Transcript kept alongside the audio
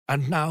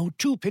And now,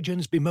 two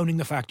pigeons bemoaning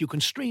the fact you can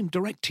stream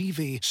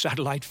DirecTV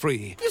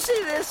satellite-free. You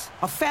see this?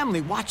 A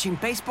family watching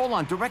baseball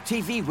on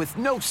DirecTV with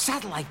no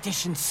satellite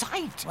dish in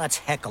sight. Let's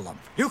heckle them.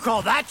 You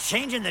call that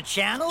changing the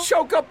channel?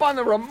 Choke up on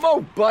the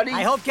remote, buddy.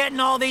 I hope getting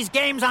all these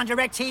games on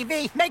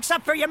DirecTV makes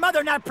up for your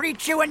mother not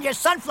pre-chewing your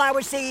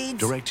sunflower seeds.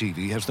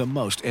 DirecTV has the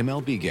most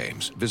MLB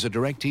games. Visit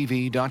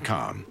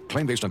DirecTV.com.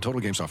 Claim based on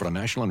total games offered on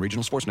national and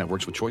regional sports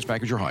networks with choice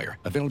package or higher.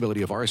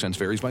 Availability of RSNs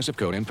varies by zip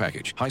code and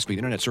package. High-speed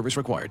internet service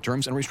required.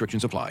 Terms and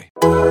restrictions apply.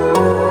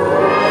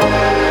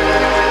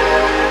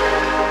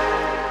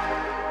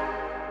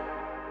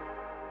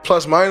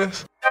 Plus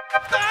minus.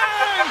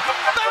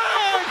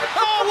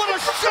 Oh, what a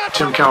shot!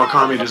 Tim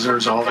Kawakami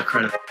deserves all the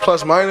credit.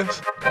 Plus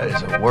minus. That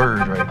is a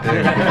word right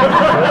there.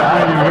 I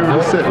didn't even hear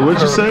what you said.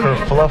 What'd you say?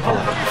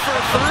 Kerfluffle.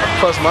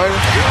 Plus minus.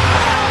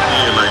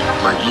 Yeah,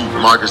 like you,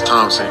 Marcus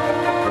Thompson.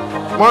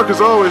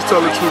 Marcus always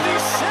tell the truth.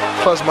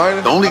 Plus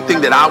minus. The only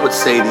thing that I would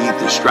say to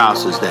Ethan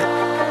Strauss is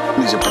that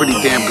he's a pretty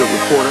damn good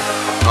reporter.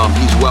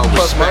 He's well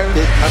plus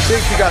respected. Minus. I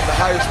think he got the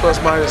highest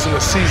plus minus in the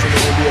season in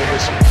NBA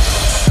history.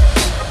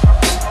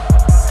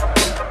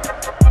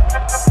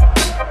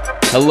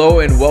 Hello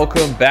and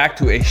welcome back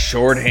to a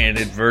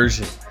shorthanded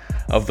version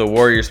of the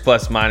Warriors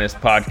Plus Minus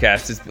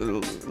podcast.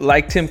 It's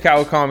like Tim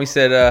Kawakami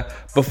said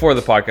before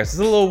the podcast. It's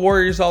a little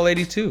Warriors All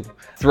 82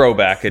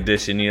 throwback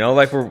edition. You know,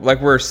 like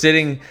we're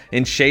sitting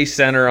in Chase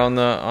Center on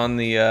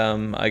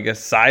the I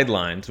guess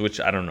sidelines. Which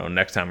I don't know.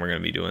 Next time we're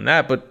going to be doing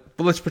that, but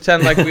let's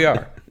pretend like we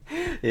are.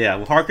 Yeah,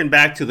 we'll harken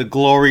back to the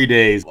glory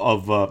days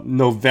of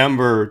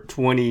November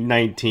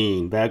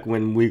 2019, back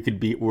when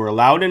we're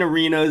allowed in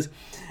arenas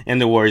and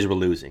the Warriors were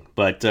losing.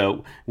 But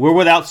we're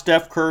without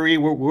Steph Curry,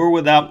 we're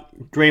without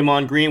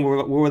Draymond Green,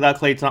 we're without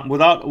Klay Thompson,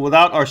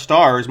 without our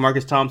stars.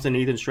 Marcus Thompson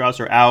and Ethan Strauss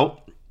are out.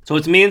 So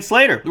it's me and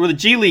Slater. We're the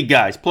G League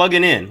guys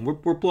plugging in.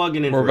 We're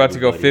plugging in. We're about to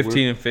go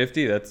 15 and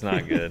 50. That's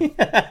not good.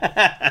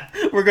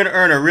 We're going to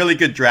earn a really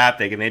good draft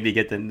pick and maybe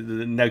get the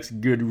next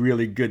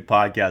really good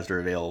podcaster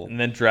available. And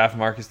then draft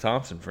Marcus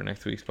Thompson for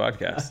next week's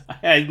podcast.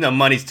 No,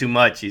 money's too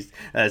much. He's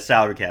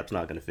salary cap's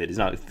not going to fit. He's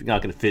not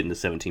going to fit in the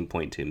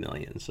 $17.2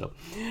 million. So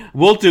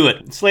we'll do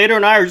it. Slater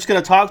and I are just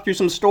going to talk through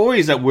some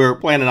stories that we're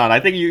planning on. I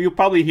think you'll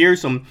probably hear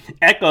some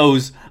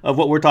echoes of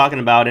what we're talking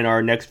about in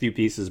our next few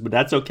pieces, but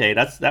that's okay.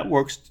 That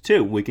works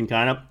too. We can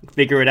kind of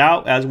figure it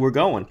out as we're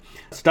going.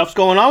 Stuff's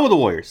going on with the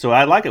Warriors, so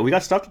I like it. We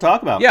got stuff to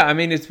talk about. Yeah, I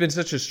mean, it's been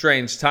such a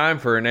strange time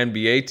for an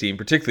NBA team,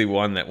 particularly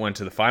one that went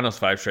to the finals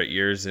 5 straight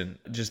years, and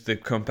just the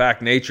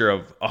compact nature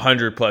of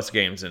 100-plus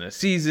games in a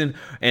season,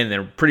 and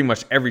then pretty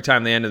much every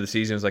time the end of the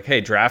season is like,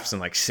 hey, draft's in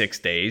like 6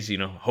 days, you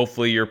know,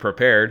 hopefully you're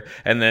prepared,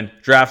 and then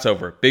draft's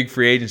over. Big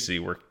free agency,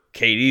 where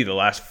KD the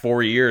last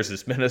 4 years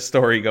has been a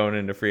story going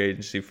into free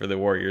agency for the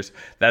Warriors.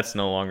 That's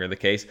no longer the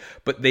case.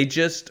 But they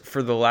just,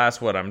 for the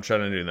last, I'm trying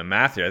to do the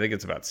math here, I think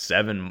it's about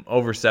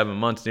over 7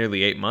 months,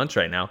 nearly 8 months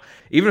right now.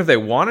 Even if they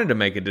wanted to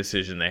make a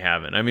decision, they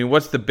haven't. I mean,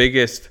 what's the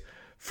biggest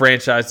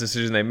franchise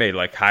decision they made?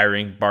 Like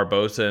hiring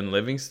Barbosa and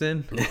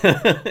Livingston?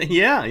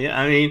 Yeah.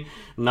 I mean,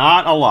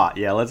 not a lot.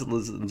 Yeah, let's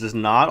just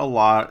not a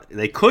lot.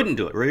 They couldn't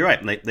do it. You're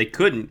right. They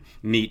couldn't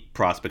meet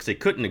prospects. They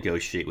couldn't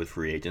negotiate with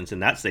free agents,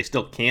 and they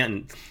still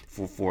can't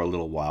for a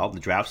little while.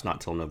 The draft's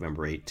not till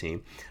November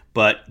 18th.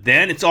 But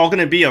then it's all going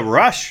to be a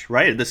rush,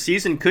 right? The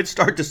season could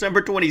start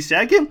December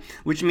 22nd,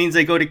 which means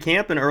they go to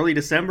camp in early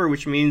December,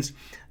 which means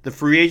the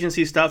free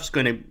agency stuff's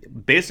going to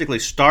basically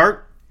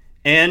start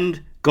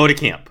and go to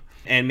camp.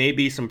 And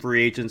maybe some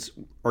free agents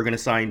are going to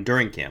sign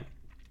during camp.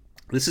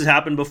 This has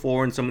happened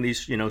before in some of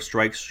these,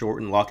 strikes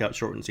shortened, lockout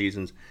shortened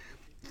seasons.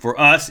 For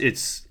us,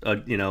 it's,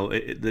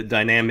 the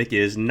dynamic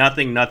is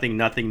nothing,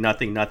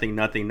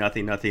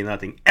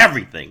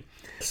 everything.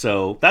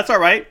 So that's all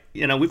right.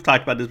 We've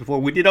talked about this before.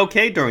 We did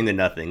okay during the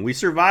nothing. We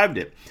survived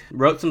it.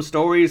 Wrote some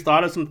stories,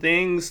 thought of some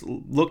things,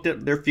 looked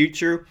at their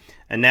future,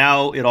 and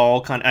now it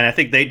all and I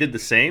think they did the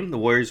same. The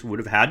Warriors would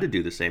have had to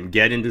do the same.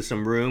 Get into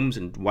some rooms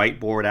and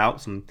whiteboard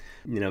out some,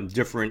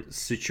 different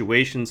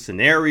situations,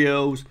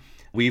 scenarios.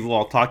 We've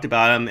all talked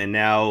about them, and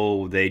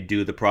now they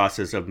do the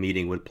process of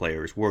meeting with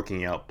players,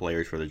 working out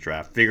players for the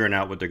draft, figuring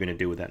out what they're going to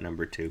do with that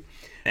number 2.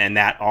 And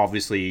that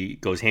obviously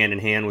goes hand in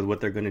hand with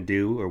what they're going to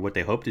do or what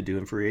they hope to do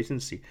in free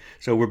agency.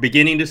 So we're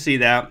beginning to see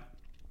that.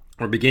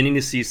 We're beginning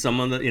to see some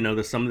of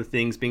the, some of the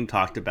things being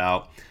talked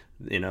about.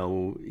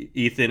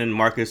 Ethan and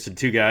Marcus, the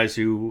two guys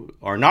who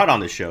are not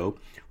on the show,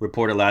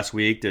 reported last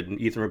week that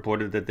Ethan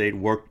reported that they'd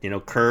worked,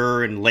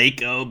 Kerr and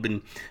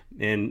Lacob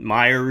and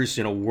Myers,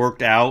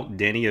 worked out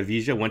Danny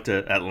Avdija, went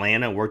to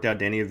Atlanta, worked out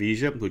Danny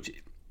Avdija, which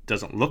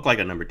doesn't look like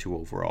a number 2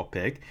 overall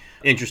pick.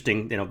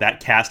 Interesting,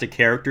 that cast of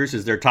characters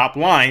is their top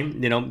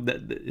line.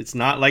 It's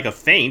not like a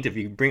feint if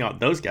you bring out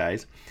those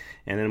guys.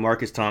 And then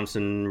Marcus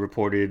Thompson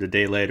reported a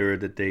day later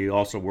that they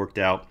also worked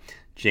out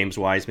James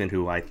Wiseman,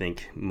 who I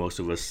think most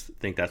of us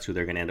think that's who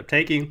they're going to end up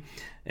taking,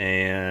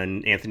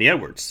 and Anthony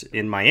Edwards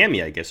in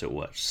Miami, I guess it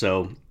was.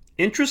 So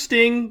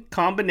interesting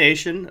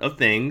combination of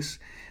things.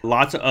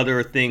 Lots of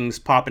other things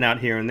popping out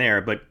here and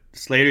there. But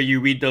Slater, you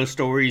read those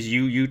stories,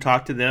 you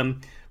talk to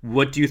them.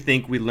 What do you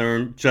think we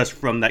learned just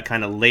from that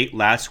kind of late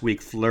last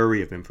week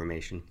flurry of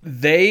information?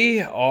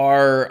 They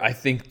are, I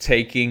think,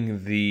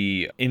 taking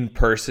the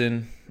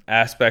in-person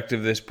aspect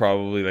of this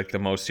probably like the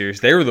most serious.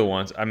 They were the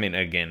ones, I mean,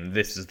 again,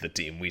 this is the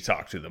team we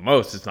talk to the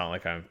most. It's not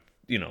like I'm,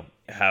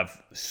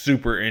 have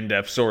super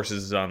in-depth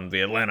sources on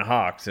the Atlanta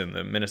Hawks and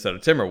the Minnesota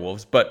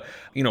Timberwolves. But,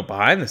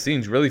 behind the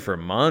scenes, really for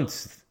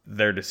months,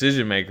 their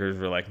decision makers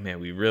were like, man,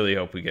 we really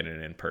hope we get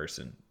an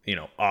in-person,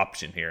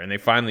 option here. And they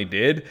finally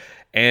did.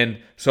 And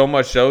so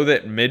much so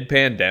that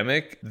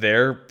mid-pandemic,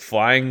 they're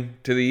flying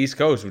to the East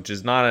Coast, which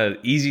is not an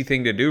easy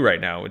thing to do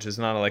right now, which is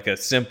not like a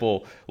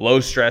simple,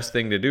 low-stress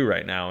thing to do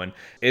right now. And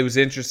it was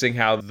interesting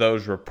how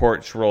those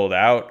reports rolled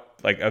out.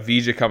 Like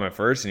Avdija coming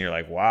first, and you're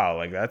like, wow,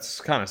 like that's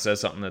kind of says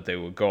something that they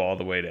would go all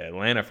the way to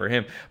Atlanta for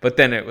him. But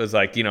then it was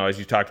like, as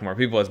you talk to more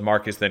people, as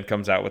Marcus then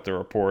comes out with the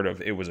report of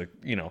it was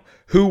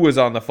who was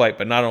on the flight,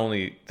 but not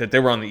only that they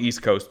were on the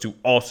East Coast to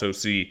also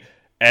see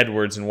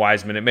Edwards and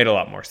Wiseman. It made a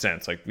lot more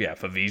sense. Like, yeah,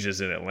 if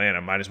Avdija's in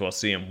Atlanta, might as well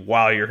see him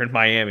while you're in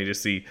Miami to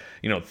see,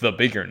 the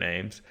bigger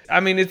names.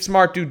 I mean, it's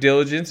smart due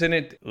diligence,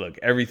 and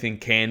everything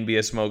can be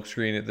a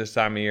smokescreen at this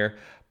time of year.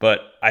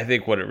 But I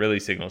think what it really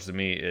signals to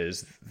me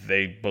is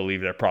they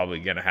believe they're probably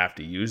going to have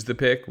to use the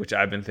pick, which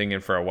I've been thinking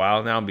for a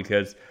while now,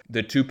 because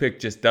the 2 pick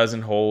just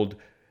doesn't hold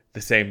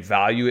the same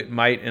value it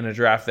might in a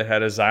draft that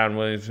had a Zion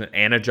Williamson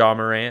and a Ja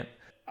Morant.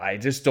 I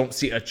just don't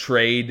see a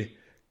trade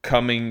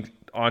coming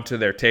onto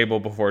their table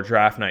before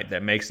draft night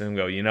that makes them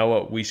go, you know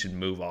what, we should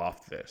move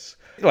off this.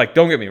 Like,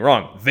 don't get me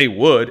wrong, they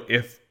would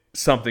if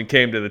something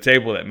came to the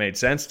table that made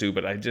sense to,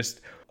 but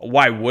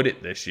why would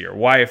it this year?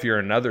 Why, if you're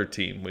another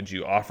team, would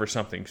you offer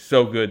something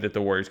so good that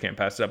the Warriors can't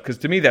pass it up? Because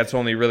to me, that's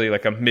only really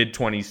like a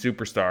mid-20s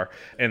superstar,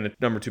 and the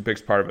number 2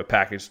 pick's part of a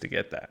package to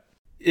get that.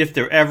 If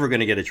they're ever going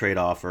to get a trade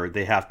offer,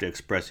 they have to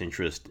express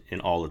interest in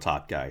all the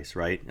top guys,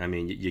 right? I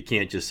mean, you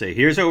can't just say,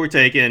 here's what we're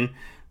taking,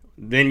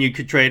 then you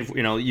could trade,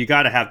 you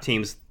got to have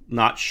teams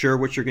not sure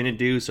what you're going to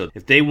do. So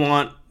if they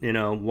want,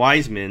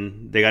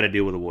 Wiseman, they got to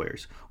deal with the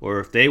Warriors.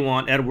 Or if they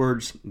want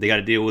Edwards, they got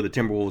to deal with the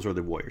Timberwolves or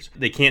the Warriors.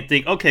 They can't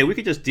think, okay, we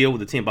could just deal with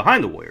the team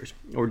behind the Warriors,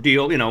 or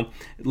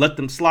let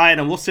them slide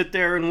and we'll sit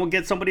there and we'll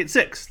get somebody at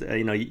 6.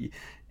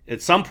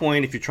 At some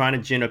point, if you're trying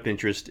to gin up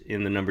interest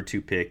in the number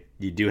 2 pick,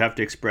 you do have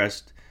to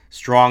express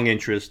strong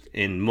interest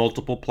in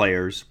multiple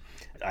players.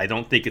 I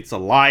don't think it's a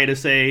lie to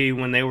say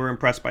when they were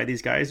impressed by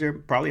these guys, they're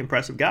probably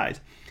impressive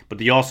guys. But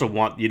you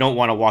don't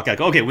want to walk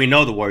out, okay, we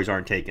know the Warriors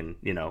aren't taking,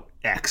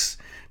 X,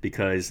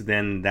 because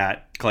then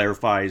that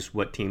clarifies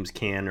what teams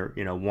can or,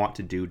 want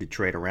to do to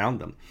trade around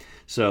them.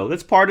 So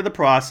that's part of the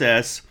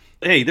process.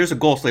 Hey, there's a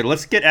goal slater.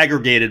 Let's get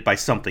aggregated by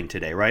something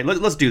today, right?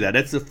 Let's do that.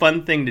 That's the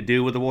fun thing to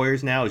do with the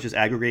Warriors now, is just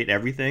aggregate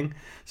everything.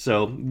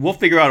 So we'll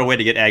figure out a way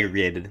to get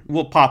aggregated.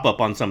 We'll pop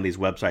up on some of these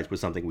websites with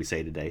something we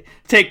say today.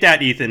 Take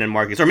that, Ethan and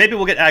Marcus. Or maybe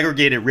we'll get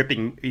aggregated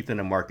ripping Ethan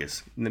and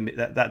Marcus.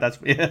 That's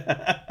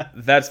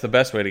That's the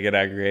best way to get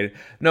aggregated.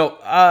 No,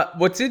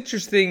 what's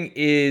interesting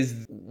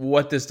is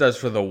what this does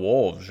for the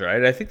Wolves,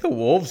 right? I think the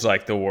Wolves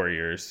like the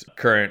Warriors'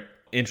 current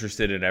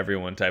interested in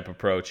everyone type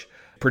approach.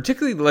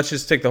 Particularly, let's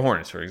just take the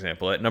Hornets, for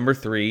example. At number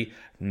 3,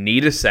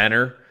 need a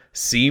center,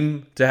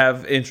 seem to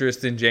have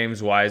interest in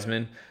James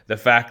Wiseman. The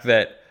fact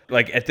that,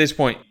 at this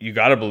point, you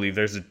got to believe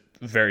there's a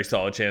very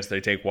solid chance they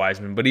take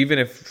Wiseman. But even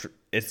if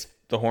it's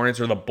the Hornets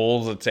or the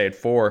Bulls, let's say at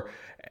 4,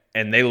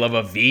 and they love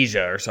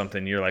Avdija or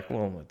something, you're like,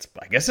 well,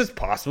 I guess it's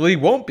possibly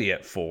won't be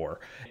at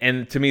 4.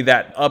 And to me,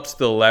 that ups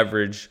the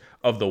leverage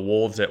of the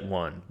Wolves at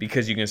 1,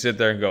 because you can sit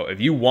there and go, if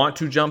you want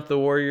to jump the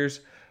Warriors,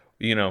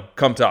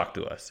 come talk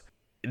to us.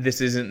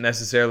 This isn't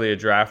necessarily a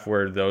draft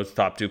where those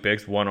top 2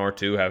 picks, 1 or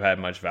 2, have had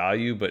much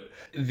value, but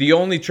the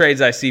only trades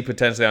I see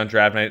potentially on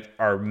draft night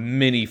are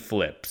mini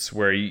flips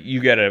where you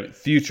get a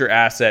future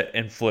asset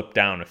and flip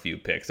down a few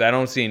picks. I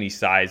don't see any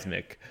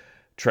seismic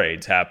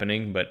trades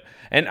happening,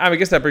 and I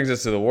guess that brings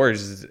us to the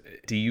Warriors.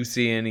 Do you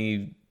see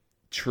any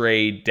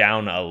trade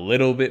down a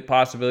little bit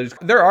possibilities?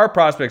 There are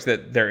prospects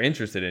that they're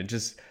interested in,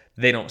 just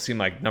they don't seem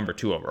like number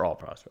 2 overall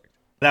prospects.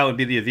 That would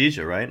be the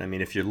Avdija, right? I mean,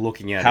 if you're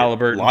looking at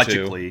Halliburton it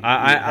logically. Too.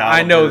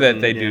 I know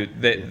that they do.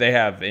 They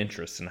have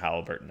interest in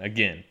Halliburton.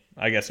 Again,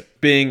 I guess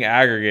being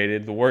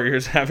aggregated, the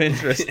Warriors have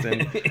interest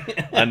in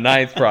a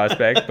 9th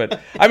prospect.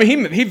 But, I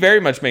mean, he very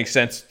much makes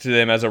sense to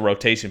them as a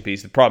rotation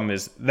piece. The problem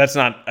is that's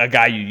not a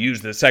guy you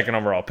use the 2nd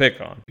overall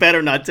pick on.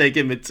 Better not take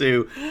him at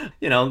 2.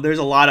 There's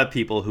a lot of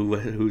people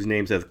whose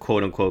names have,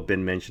 quote-unquote,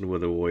 been mentioned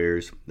with the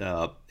Warriors,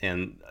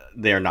 and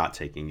they are not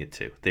taking it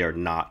 2. They are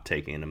not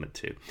taking him at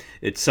 2.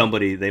 It's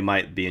somebody they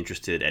might be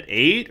interested at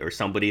 8, or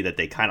somebody that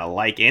they kind of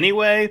like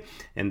anyway,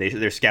 and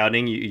they're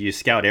scouting. You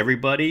scout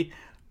everybody,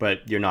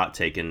 but you're not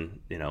taking,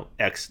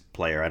 X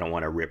player. I don't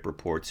want to rip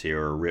reports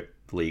here or rip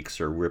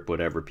leaks or rip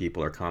whatever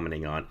people are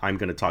commenting on. I'm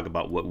going to talk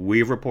about what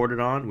we've reported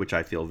on, which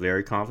I feel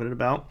very confident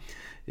about,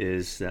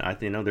 is I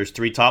think there's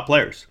 3 top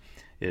players.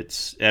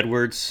 It's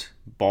Edwards,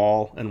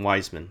 Ball, and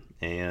Wiseman.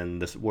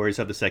 and the Warriors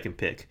have the second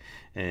pick.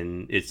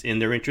 And it's in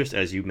their interest,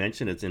 as you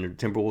mentioned, it's in the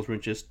Timberwolves'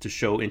 interest to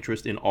show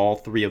interest in all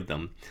three of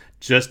them,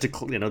 just to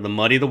the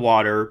muddy the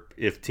water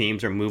if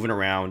teams are moving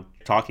around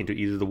talking to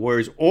either the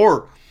Warriors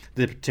or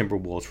the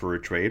Timberwolves for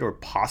a trade, or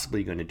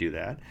possibly going to do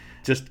that,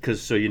 just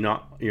because so you're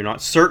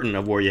not certain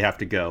of where you have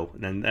to go,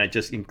 and that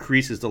just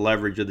increases the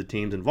leverage of the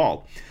teams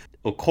involved.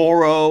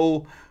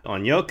 Okoro,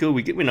 Onyoku,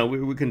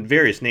 we can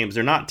various names.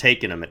 They're not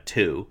taking them at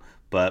 2,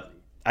 but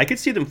I could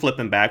see them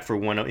flipping back for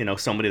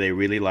somebody they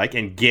really like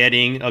and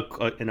getting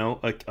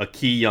a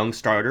key young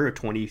starter, a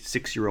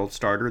 26-year-old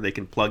starter they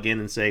can plug in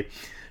and say,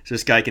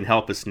 this guy can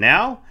help us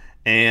now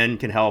and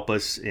can help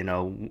us, in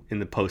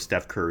the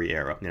post-Steph Curry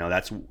era.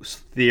 That's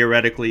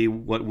theoretically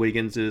what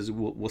Wiggins is.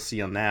 We'll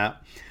see on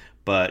that.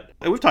 But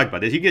we've talked about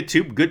this. You get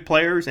 2 good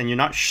players and you're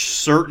not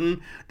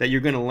certain that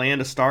you're going to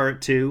land a star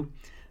at 2.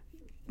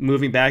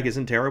 Moving back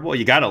isn't terrible.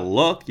 You got to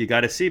look. You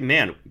got to see,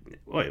 man,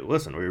 wait,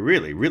 listen, we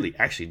really, really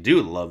actually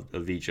do love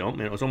Avicii.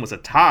 It was almost a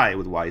tie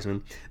with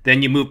Wiseman.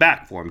 Then you move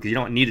back for him because you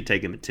don't need to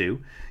take him at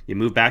 2. You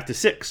move back to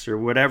 6 or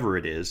whatever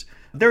it is.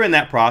 They're in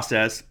that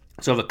process.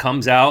 So if it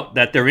comes out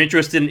that they're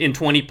interested in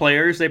 20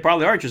 players, they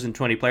probably are interested in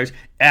 20 players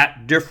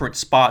at different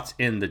spots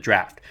in the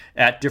draft,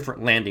 at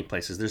different landing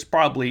places. There's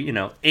probably,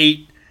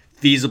 8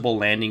 feasible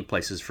landing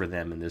places for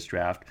them in this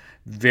draft,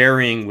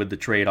 varying with the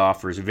trade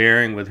offers,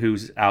 varying with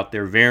who's out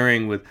there,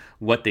 varying with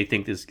what they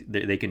think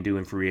they can do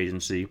in free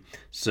agency.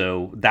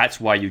 So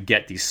that's why you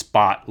get these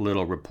spot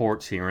little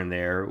reports here and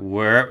there,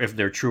 where if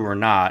they're true or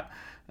not,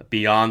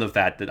 beyond the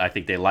fact that I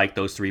think they like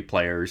those 3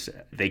 players.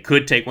 They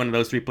could take one of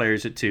those 3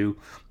 players at 2.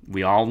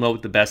 We all know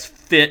what the best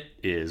fit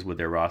is with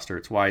their roster.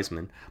 It's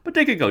Wiseman. But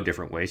they could go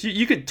different ways.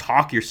 You could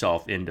talk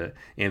yourself into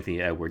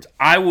Anthony Edwards.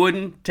 I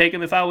wouldn't take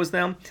him if I was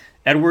them.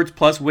 Edwards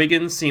plus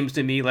Wiggins seems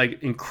to me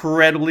like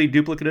incredibly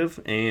duplicative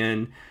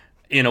and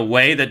in a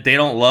way that they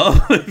don't love.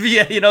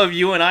 If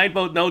you and I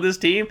both know this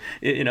team,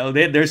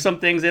 there's some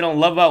things they don't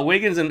love about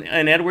Wiggins,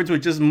 and Edwards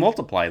would just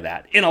multiply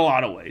that in a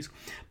lot of ways.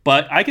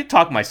 But I could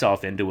talk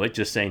myself into it,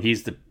 just saying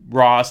he's the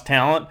rawest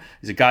talent.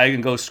 He's a guy who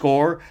can go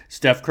score.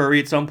 Steph Curry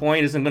at some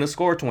point isn't going to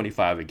score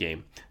 25 a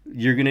game.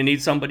 You're going to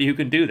need somebody who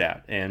can do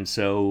that. And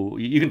so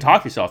you can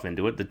talk yourself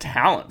into it. The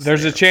talent's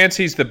There's there. a chance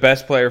he's the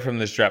best player from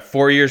this draft.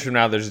 4 years from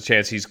now, there's a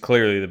chance he's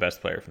clearly the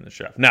best player from this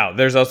draft. Now,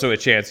 there's also a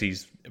chance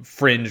he's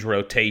fringe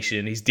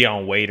rotation. He's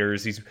Dion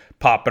Waiters. He's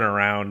popping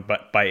around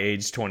but by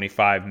age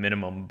 25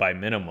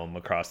 minimum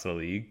across the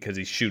league because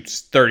he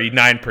shoots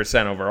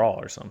 39% overall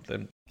or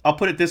something. I'll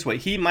put it this way.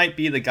 He might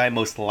be the guy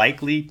most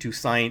likely to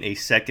sign a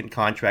second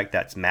contract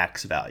that's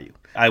max value.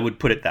 I would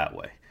put it that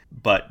way.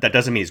 But that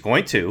doesn't mean he's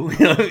going to.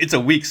 It's a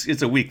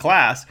weak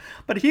class.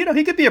 But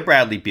he could be a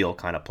Bradley Beal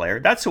kind of player.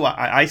 That's who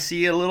I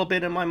see a little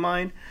bit in my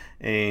mind.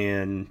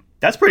 And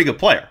that's a pretty good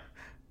player.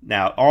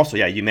 Now, also,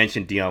 you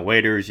mentioned Dion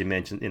Waiters. You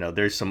mentioned,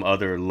 there's some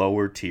other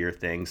lower tier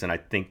things. And I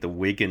think the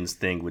Wiggins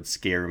thing would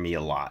scare me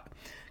a lot.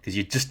 Because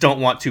you just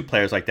don't want 2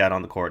 players like that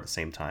on the court at the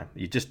same time.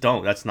 You just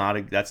don't. That's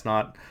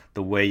not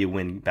the way you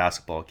win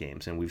basketball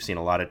games. And we've seen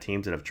a lot of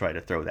teams that have tried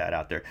to throw that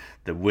out there.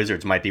 The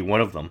Wizards might be one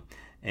of them.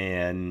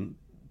 And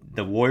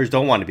the Warriors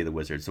don't want to be the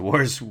Wizards. The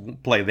Warriors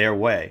play their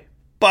way.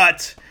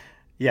 But,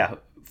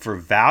 for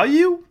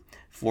value,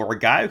 for a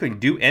guy who can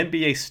do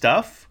NBA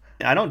stuff,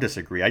 I don't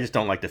disagree. I just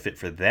don't like the fit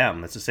for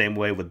them. It's the same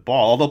way with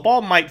Ball. Although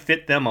Ball might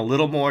fit them a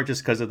little more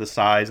just because of the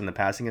size and the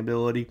passing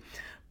ability.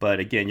 But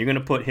again, you're going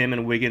to put him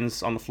and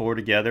Wiggins on the floor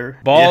together.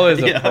 Ball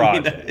is a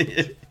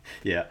project.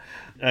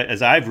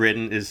 As I've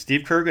written, is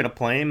Steve Kerr going to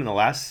play him in the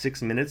last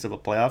 6 minutes of a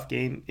playoff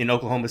game in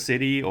Oklahoma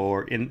City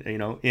or in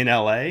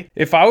LA?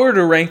 If I were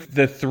to rank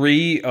the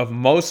 3 of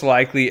most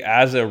likely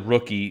as a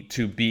rookie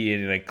to be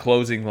in a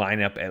closing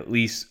lineup at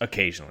least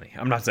occasionally,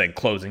 I'm not saying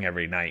closing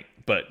every night,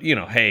 but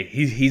hey,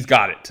 he's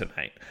got it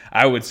tonight.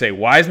 I would say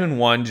Wiseman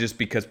 1 just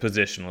because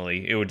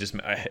positionally it would just,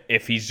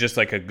 if he's just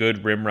like a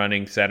good rim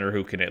running center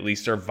who can at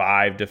least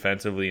survive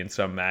defensively in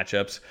some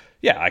matchups,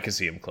 I could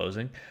see him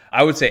closing.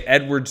 I would say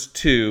Edwards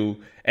 2,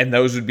 and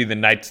those would be the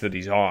nights that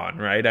he's on,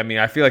 right? I mean,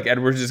 I feel like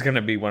Edwards is going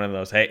to be one of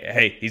those,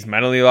 hey, he's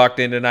mentally locked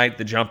in tonight.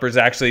 The jumper's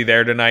actually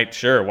there tonight.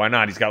 Sure, why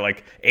not? He's got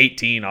like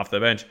 18 off the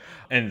bench.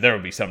 And there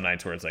would be some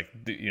nights where it's like,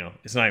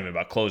 it's not even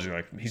about closing.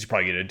 Like, he should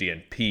probably get a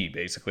DNP,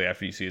 basically,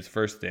 after you see his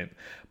first stint.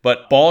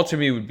 But Ball, to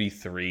me, would be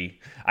 3.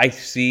 I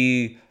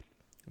see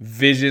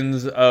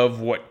visions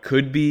of what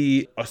could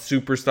be a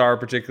superstar,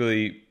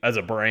 particularly as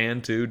a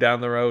brand, too,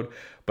 down the road.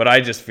 But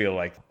I just feel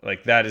like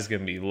that is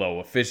going to be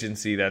low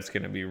efficiency. That's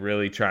going to be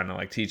really trying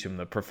to teach him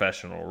the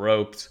professional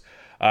ropes,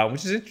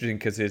 which is interesting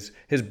because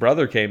his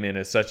brother came in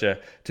as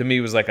to me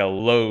was like a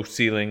low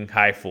ceiling,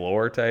 high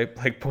floor type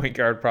point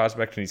guard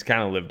prospect, and he's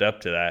kind of lived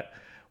up to that,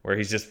 where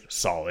he's just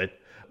solid.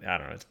 I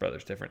don't know, his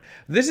brother's different.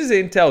 This is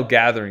intel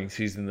gathering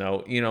season,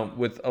 though.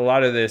 With a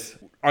lot of this,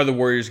 are the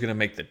Warriors going to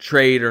make the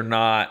trade or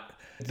not?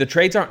 The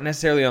trades aren't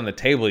necessarily on the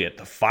table yet,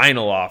 the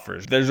final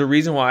offers. There's a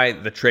reason why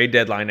the trade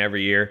deadline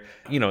every year,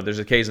 there's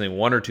occasionally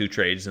 1 or 2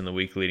 trades in the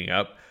week leading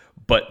up,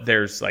 but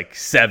there's like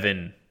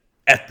 7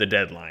 at the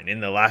deadline, in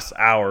the last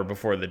hour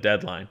before the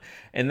deadline.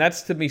 And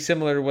that's, to me,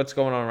 similar to what's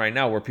going on right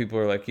now, where people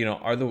are like,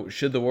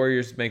 should the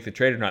Warriors make the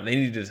trade or not? And they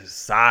need to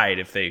decide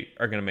if they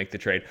are going to make the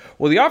trade.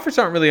 Well, the offers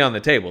aren't really on the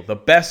table. The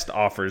best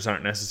offers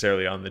aren't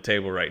necessarily on the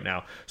table right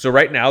now. So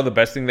right now, the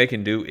best thing they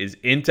can do is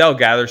intel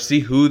gather, see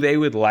who they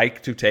would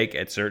like to take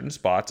at certain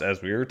spots,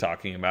 as we were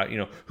talking about.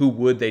 Who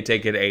would they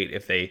take at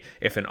 8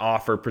 if an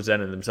offer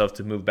presented themselves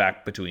to move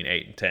back between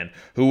 8 and 10?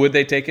 Who would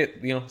they take at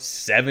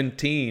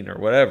 17 or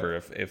whatever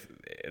if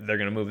they're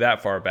going to move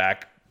that far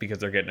back, because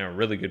they're getting a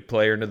really good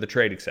player into the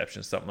trade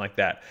exception, something like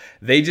that.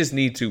 They just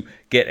need to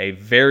get a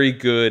very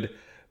good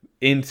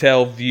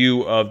intel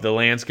view of the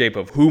landscape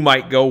of who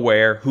might go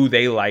where, who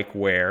they like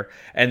where.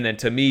 And then,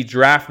 to me,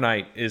 draft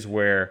night is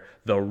where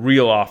the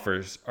real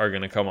offers are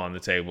going to come on the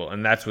table.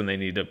 And that's when they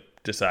need to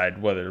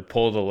decide whether to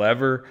pull the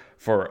lever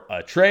for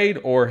a trade,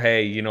 or,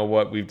 hey, you know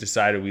what, we've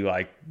decided we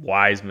like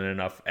Wiseman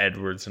enough,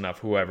 Edwards enough,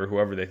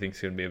 whoever they think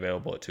is going to be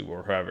available at 2,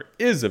 or whoever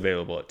is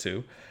available at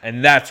 2.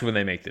 And that's when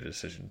they make the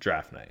decision,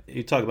 draft night.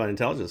 You talk about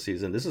intelligence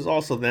season. This is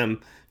also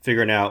them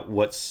figuring out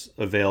what's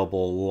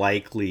available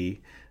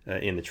likely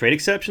in the trade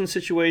exception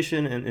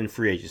situation and in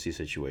free agency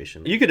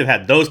situation. You could have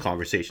had those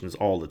conversations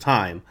all the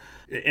time,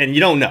 and you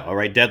don't know,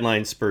 right?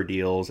 Deadlines spur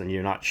deals, and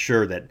you're not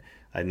sure that.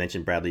 I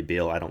mentioned Bradley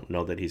Beal. I don't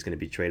know that he's going to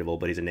be tradable,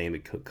 but he's a name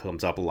that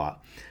comes up a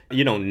lot.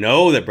 You don't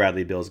know that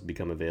Bradley Beal's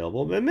become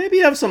available, but maybe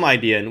you have some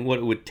idea in what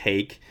it would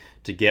take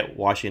to get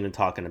Washington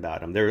talking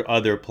about him. There are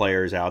other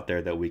players out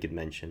there that we could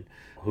mention.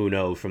 Who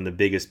knows, from the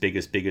biggest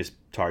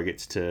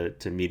targets to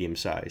medium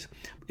size.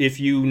 If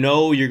you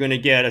know you're going to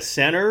get a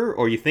center,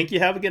 or you think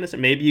you have a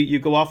center, maybe you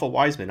go off of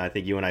Wiseman. I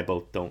think you and I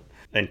both don't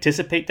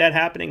anticipate that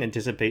happening.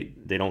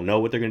 They don't know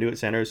what they're going to do at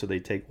center, so they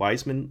take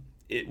Wiseman.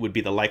 It would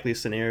be the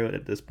likeliest scenario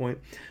at this point,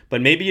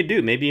 but maybe you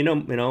do. Maybe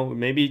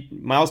maybe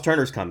Miles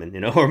Turner's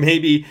coming, or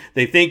maybe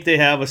they think they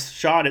have a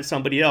shot at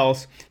somebody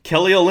else.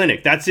 Kelly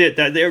Olynyk, that's it.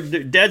 They're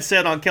dead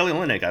set on Kelly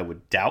Olynyk. I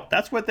would doubt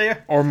that's what they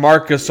are. Or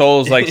Marc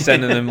Gasol's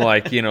sending them a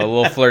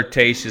little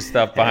flirtatious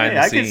stuff behind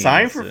the scenes.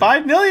 I could sign for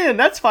 $5 million.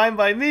 That's fine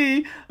by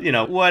me.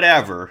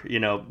 Whatever.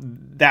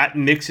 That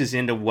mixes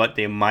into what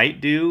they might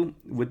do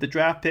with the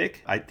draft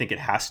pick. I think it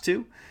has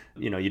to.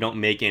 You don't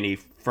make any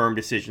firm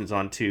decisions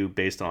on 2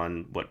 based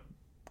on what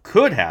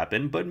could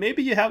happen, but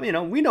maybe you have,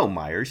 we know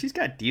Myers. He's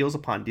got deals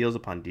upon deals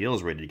upon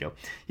deals ready to go.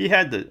 He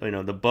had the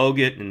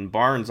Bogut and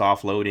Barnes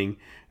offloading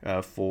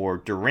for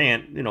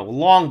Durant,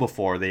 long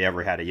before they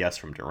ever had a yes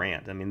from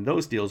Durant. I mean,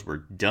 those deals were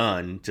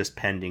done just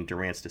pending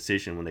Durant's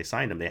decision when they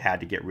signed him. They had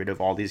to get rid of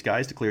all these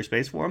guys to clear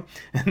space for him,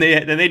 and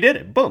they did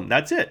it. Boom,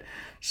 that's it.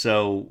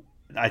 So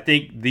I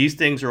think these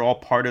things are all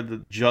part of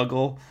the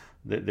juggle.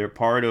 They're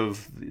part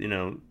of,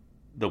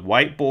 the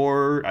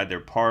whiteboard. They're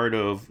part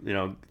of,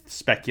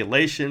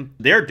 speculation.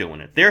 They're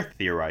doing it. They're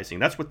theorizing.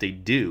 That's what they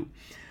do.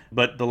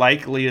 But the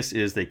likeliest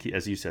is,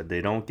 as you said, they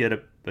don't get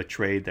a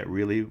trade that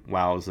really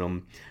wows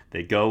them.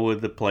 They go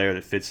with the player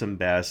that fits them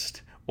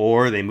best,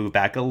 or they move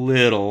back a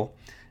little,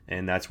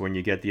 and that's when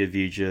you get the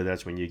Avdija.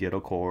 That's when you get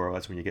Okoro.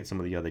 That's when you get some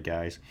of the other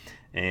guys,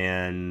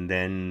 and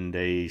then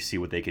they see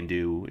what they can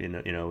do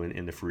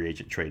in the free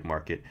agent trade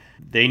market.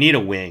 They need a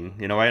wing,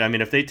 right? I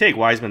mean, if they take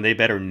Wiseman, they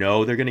better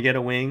know they're going to get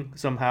a wing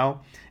somehow.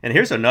 And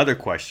here's another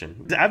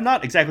question: I've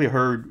not exactly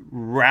heard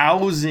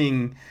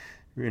rousing,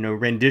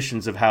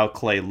 renditions of how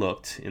Klay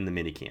looked in the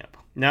minicamp.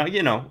 Now,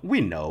 we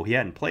know he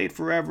hadn't played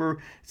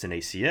forever. It's an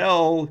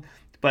ACL.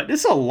 But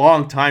this is a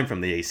long time from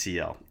the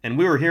ACL. And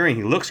we were hearing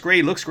he looks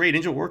great,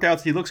 injury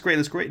workouts, he looks great.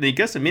 And he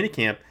gets to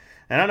minicamp.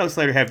 And I don't know,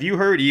 Slater, have you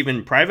heard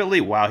even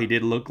privately, wow, he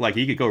did look like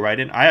he could go right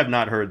in? I have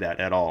not heard that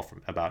at all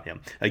about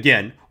him.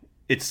 Again,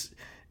 it's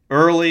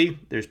early.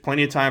 There's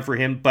plenty of time for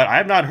him. But I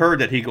have not heard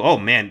that oh,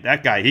 man,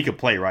 that guy, he could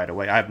play right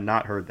away. I have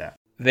not heard that.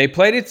 They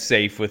played it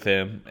safe with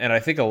him, and I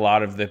think a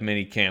lot of the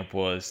mini camp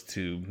was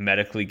to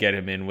medically get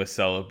him in with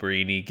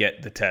Celebrini,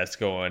 get the test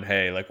going.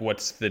 Hey,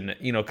 what's the,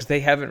 because they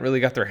haven't really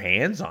got their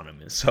hands on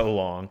him in so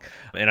long.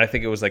 And I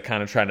think it was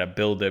kind of trying to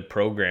build a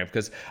program,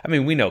 because,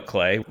 we know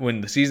Klay. When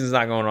the season's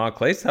not going on,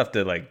 Klay's tough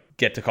to,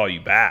 get to call you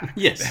back.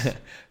 Yes.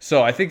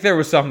 So I think there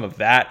was some of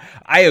that.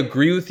 I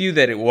agree with you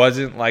that it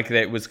wasn't like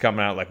that it was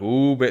coming out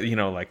ooh, but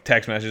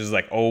text messages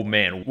oh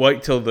man,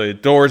 wait till the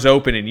doors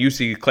open and you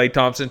see Klay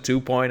Thompson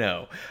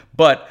 2.0.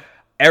 But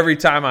every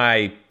time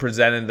I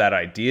presented that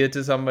idea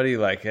to somebody,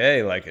 hey,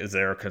 is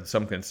there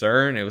some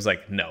concern? It was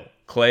no.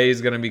 Klay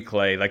is going to be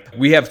Klay.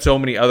 We have so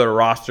many other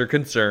roster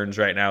concerns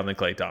right now than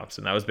Klay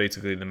Thompson. That was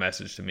basically the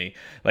message to me.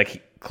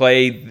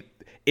 Klay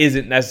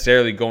isn't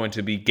necessarily going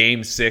to be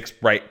game 6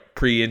 right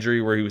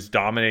pre-injury where he was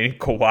dominating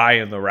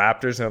Kawhi and the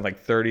Raptors and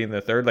 30 in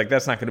the third.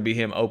 That's not going to be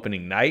him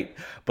opening night.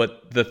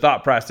 But the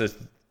thought process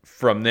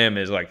from them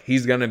is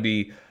he's going to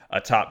be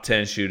a top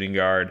 10 shooting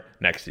guard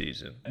next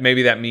season.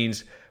 Maybe that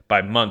means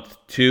by month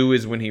 2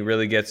 is when he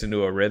really gets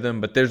into a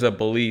rhythm. But there's a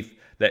belief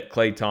that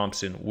Klay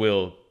Thompson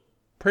will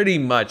pretty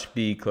much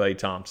be Klay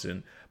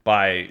Thompson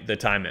by the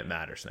time it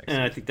matters next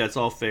season. I think that's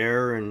all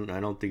fair, and I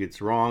don't think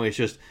it's wrong. It's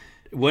just,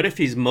 what if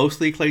he's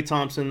mostly Klay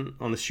Thompson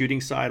on the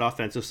shooting side,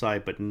 offensive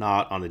side, but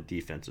not on the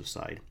defensive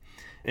side?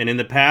 And in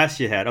the past,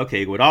 you had,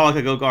 okay, Iguodala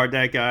could go guard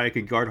that guy,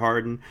 could guard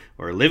Harden,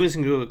 or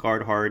Livingston could go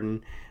guard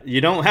Harden. You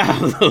don't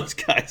have those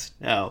guys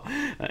now,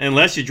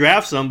 unless you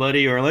draft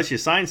somebody or unless you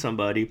sign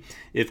somebody.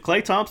 If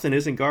Klay Thompson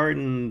isn't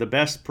guarding the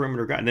best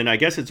perimeter guy, then I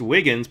guess it's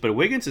Wiggins, but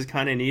Wiggins is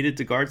kind of needed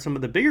to guard some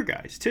of the bigger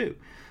guys too.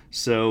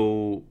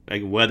 So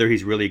like, whether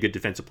he's really a good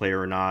defensive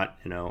player or not,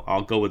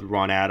 I'll go with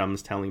Ron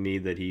Adams telling me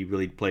that he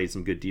really played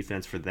some good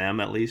defense for them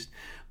at least,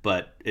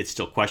 but it's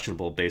still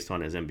questionable based on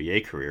his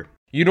NBA career.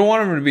 You don't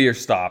want him to be your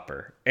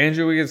stopper.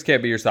 Andrew Wiggins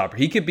can't be your stopper.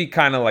 He could be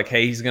kind of like,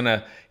 hey, he's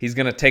gonna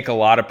take a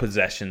lot of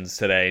possessions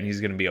today, and he's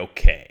gonna be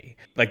okay.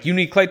 Like, you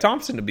need Klay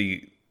Thompson to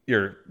be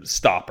your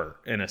stopper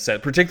in a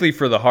set, particularly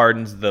for the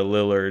Hardens, the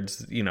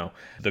Lillards,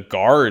 the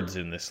guards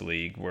in this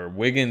league. Where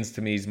Wiggins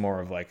to me is more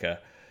of like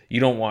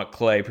you don't want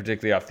Klay,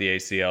 particularly off the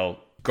ACL,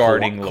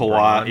 guarding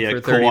LeBron for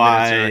 30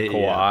 minutes.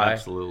 Kawhi. Yeah,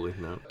 absolutely.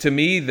 No. To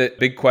me, the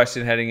big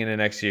question heading into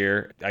next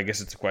year, I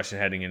guess it's a question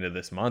heading into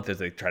this month as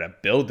they try to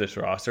build this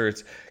roster,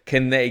 it's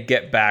can they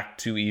get back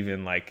to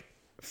even like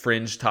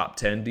fringe top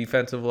 10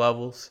 defensive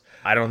levels?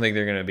 I don't think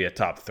they're going to be a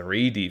top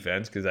 3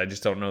 defense because I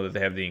just don't know that they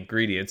have the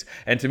ingredients.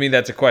 And to me,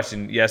 that's a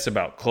question, yes,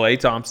 about Klay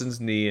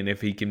Thompson's knee and if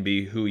he can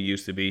be who he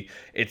used to be.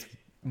 It's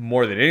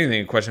more than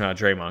anything a question about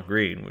Draymond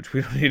Green, which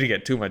we don't need to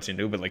get too much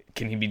into, but like,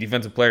 can he be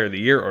defensive player of the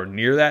year or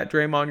near that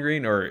Draymond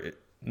Green or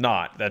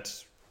not?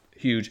 That's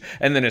huge.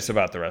 And then it's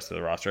about the rest of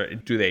the roster.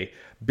 Do they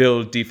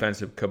build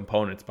defensive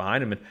components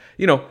behind him? And,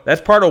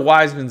 that's part of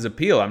Wiseman's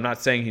appeal. I'm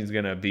not saying he's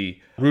going to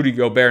be Rudy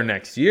Gobert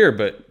next year,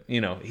 but,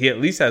 he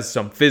at least has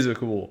some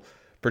physical,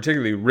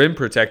 particularly rim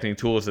protecting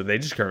tools that they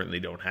just currently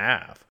don't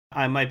have.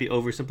 I might be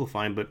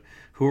oversimplifying, but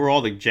who are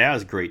all the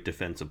Jazz great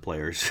defensive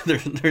players?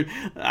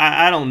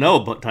 I don't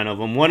know a ton of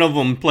them. One of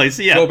them plays.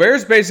 Yeah,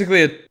 Gobert's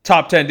basically a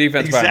top 10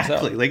 defense by himself.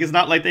 Exactly. Like, it's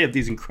not like they have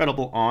these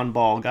incredible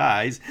on-ball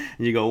guys,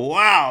 and you go,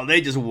 wow,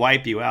 they just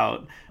wipe you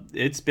out.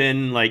 It's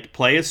been like,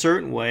 play a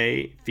certain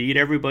way, feed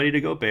everybody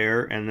to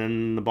Gobert, and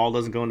then the ball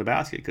doesn't go in the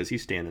basket because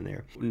he's standing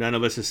there. None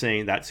of us is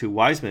saying that's who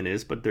Wiseman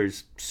is, but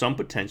there's some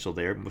potential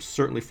there.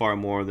 Certainly far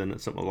more than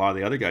a lot of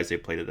the other guys they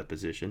played at that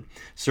position.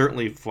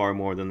 Certainly far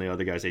more than the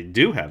other guys they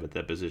do have at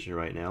that position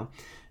right now.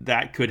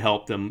 That could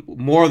help them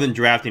more than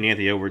drafting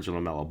Anthony Edwards or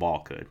LaMelo Ball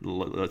could.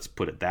 Let's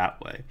put it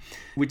that way.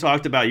 We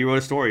talked about, you wrote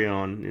a story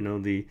on,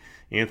 the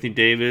Anthony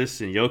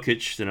Davis and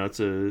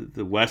Jokic.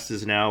 The West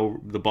is now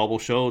the bubble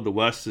show. The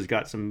West has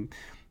got some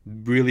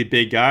really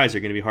big guys.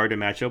 They're going to be hard to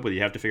match up with.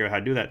 You have to figure out how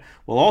to do that.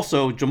 Well,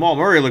 also, Jamal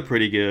Murray looked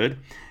pretty good,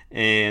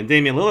 and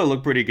Damian Lillard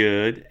looked pretty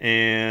good,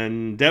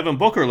 and Devin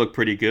Booker looked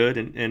pretty good,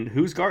 and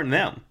who's guarding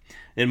them?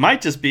 It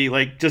might just be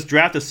like, just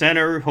draft a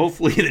center,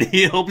 hopefully that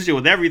he helps you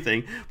with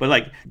everything. But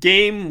like,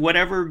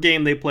 whatever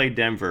game they play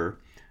Denver,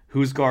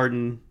 who's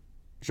guarding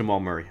Jamal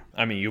Murray?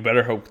 I mean, you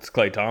better hope it's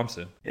Klay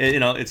Thompson.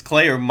 It's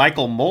Klay or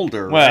Michael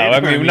Mulder. Well,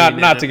 right? I mean,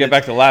 not to get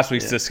back to last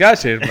week's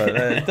discussion, but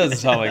it doesn't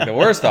sound like the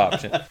worst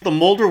option. The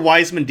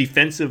Mulder-Wiseman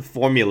defensive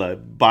formula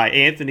by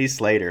Anthony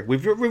Slater.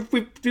 We've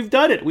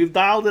done it. We've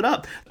dialed it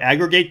up.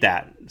 Aggregate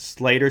that.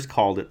 Slater's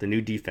called it the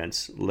new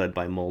defense led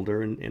by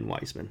Mulder and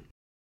Wiseman.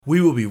 We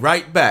will be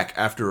right back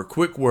after a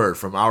quick word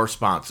from our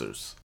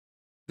sponsors.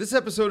 This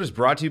episode is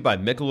brought to you by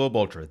Michelob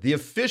Ultra, the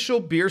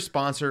official beer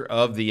sponsor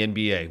of the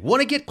NBA.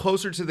 Want to get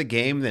closer to the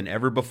game than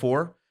ever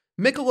before?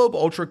 Michelob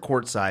Ultra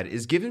Courtside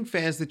is giving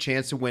fans the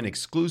chance to win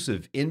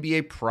exclusive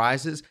NBA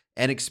prizes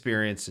and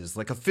experiences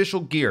like official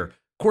gear,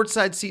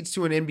 courtside seats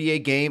to an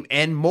NBA game,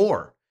 and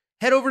more.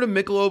 Head over to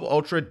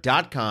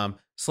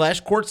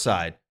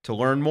MichelobUltra.com/courtside to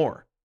learn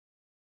more.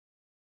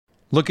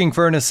 Looking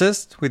for an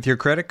assist with your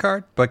credit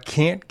card but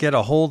can't get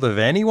a hold of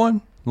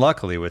anyone?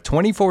 Luckily, with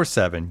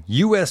 24/7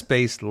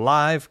 U.S.-based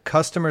live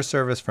customer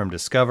service from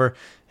Discover,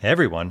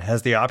 everyone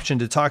has the option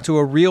to talk to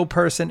a real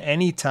person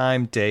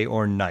anytime, day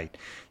or night.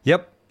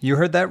 Yep, you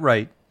heard that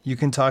right. You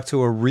can talk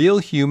to a real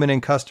human in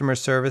customer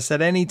service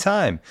at any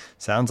time.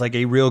 Sounds like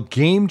a real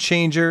game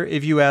changer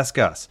if you ask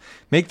us.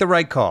 Make the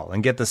right call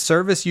and get the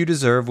service you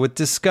deserve with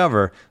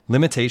Discover.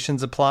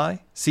 Limitations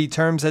apply. See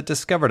terms at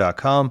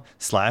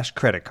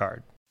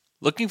discover.com/creditcard.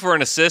 Looking for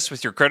an assist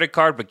with your credit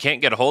card but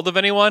can't get a hold of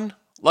anyone?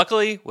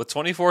 Luckily, with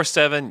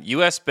 24/7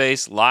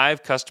 U.S.-based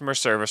live customer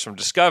service from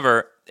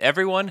Discover,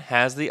 everyone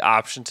has the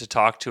option to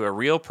talk to a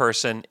real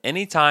person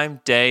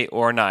anytime, day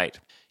or night.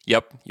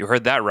 Yep, you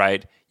heard that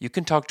right. You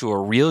can talk to a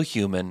real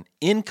human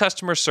in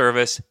customer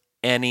service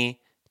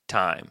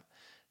anytime.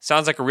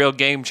 Sounds like a real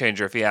game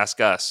changer if you ask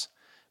us.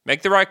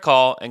 Make the right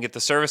call and get the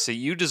service that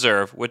you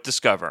deserve with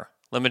Discover.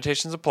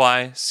 Limitations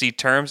apply. See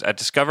terms at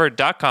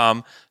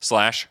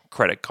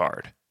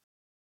discover.com/creditcard.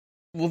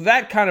 Well,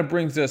 that kind of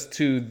brings us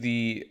to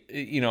the,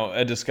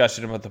 a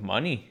discussion about the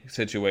money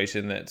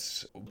situation.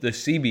 That's the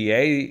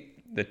CBA,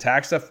 the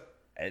tax stuff.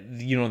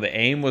 The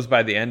aim was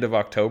by the end of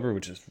October,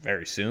 which is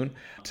very soon,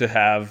 to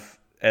have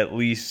at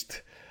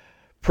least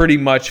pretty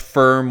much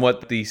firm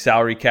what the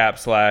salary cap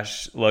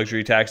 /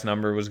 luxury tax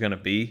number was going to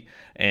be.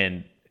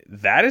 And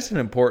that is an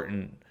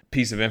important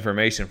piece of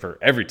information for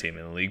every team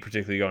in the league,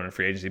 particularly going to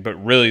free agency, but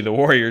really the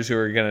Warriors who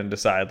are going to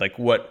decide like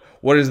what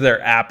is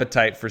their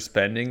appetite for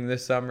spending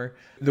this summer.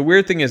 The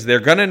weird thing is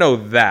they're going to know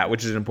that,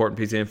 which is an important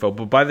piece of info,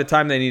 but by the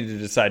time they need to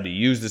decide to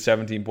use the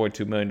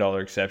 $17.2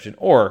 million exception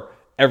or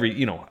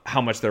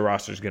how much their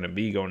roster is going to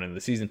be going into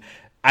the season,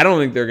 I don't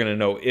think they're going to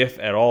know if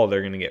at all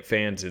they're going to get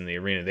fans in the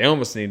arena. They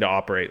almost need to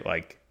operate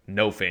like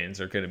no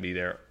fans are going to be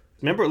there.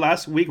 Remember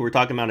last week we were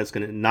talking about it's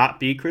going to not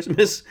be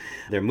Christmas.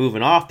 They're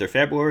moving off. They're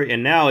February.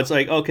 And now it's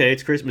like, okay,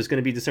 it's Christmas. It's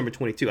going to be December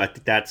 22. I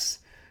think that's,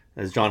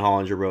 as John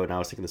Hollinger wrote, and I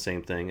was thinking the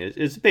same thing.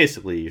 It's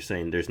basically you're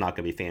saying there's not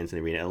going to be fans in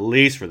the arena, at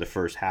least for the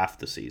first half of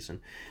the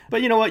season.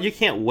 But you know what? You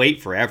can't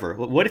wait forever.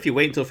 What if you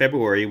wait until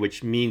February,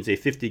 which means a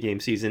 50-game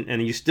season,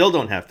 and you still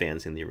don't have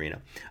fans in the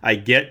arena? I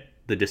get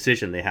the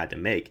decision they had to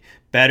make.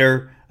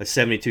 Better a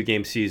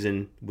 72-game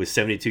season with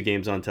 72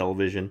 games on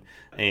television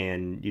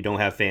and you don't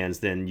have fans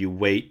than you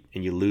wait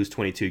and you lose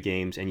 22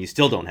 games and you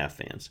still don't have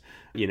fans.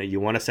 You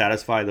want to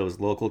satisfy those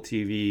local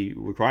TV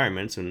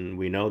requirements, and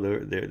we know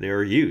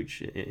they're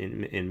huge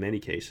in many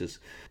cases.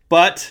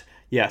 But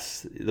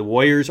yes, the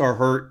Warriors are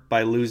hurt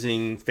by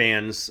losing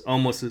fans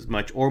almost as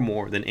much or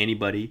more than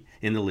anybody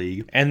in the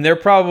league. And they're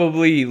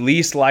probably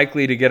least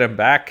likely to get them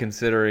back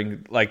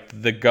considering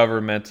like the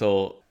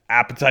governmental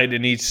appetite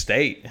in each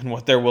state and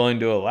what they're willing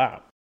to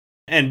allow.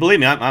 And believe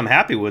me, I'm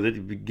happy with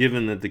it,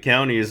 given that the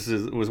county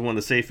was one of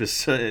the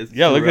safest.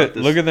 Look at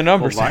the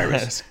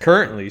numbers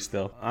currently.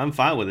 Still, I'm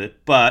fine with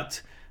it,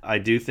 but I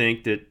do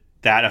think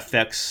that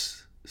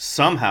affects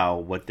somehow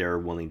what they're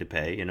willing to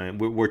pay.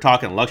 We're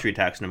talking luxury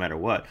tax no matter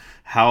what.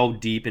 How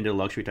deep into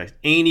luxury tax?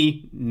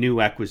 Any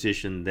new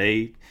acquisition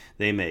they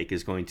make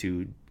is going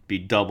to be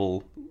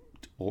double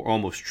or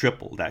almost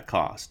triple that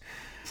cost.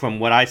 From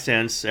what I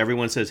sense,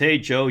 everyone says, hey,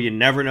 Joe, you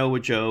never know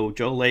with Joe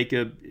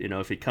Lacob,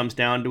 if it comes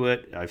down to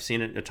it, I've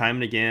seen it time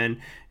and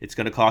again, it's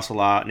going to cost a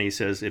lot. And he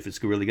says, if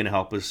it's really going to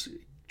help us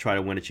try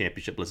to win a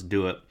championship, let's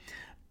do it.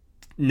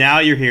 Now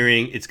you're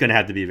hearing it's going to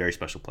have to be a very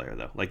special player,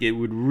 though. Like, it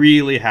would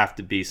really have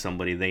to be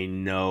somebody they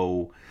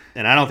know.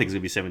 And I don't think it's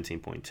going to be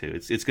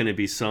 17.2. It's going to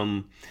be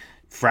some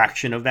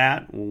fraction of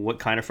that. What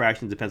kind of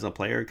fraction depends on the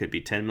player. It could be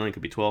 10 million,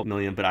 could be 12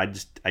 million, but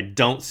I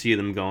don't see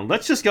them going,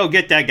 let's just go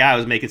get that guy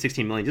who's making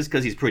 16 million just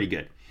because he's pretty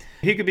good.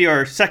 He could be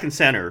our second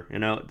center.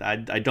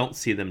 I don't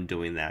see them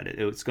doing that.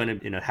 It's going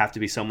to have to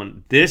be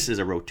someone. This is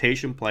a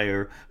rotation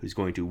player who's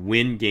going to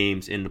win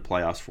games in the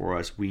playoffs for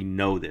us. We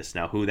know this.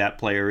 Now, who that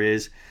player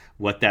is,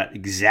 what that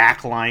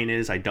exact line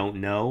is, I don't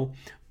know.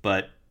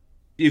 But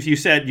if you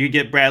said you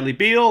get Bradley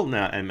Beal,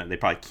 no, and they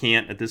probably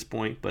can't at this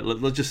point. But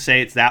let's just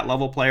say it's that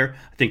level player.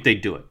 I think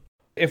they'd do it.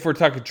 If we're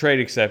talking trade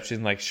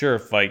exception, like sure,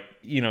 if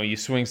you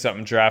swing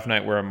something draft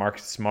night where a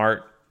Marcus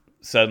Smart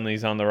suddenly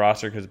he's on the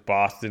roster because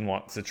Boston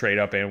wants to trade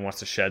up and wants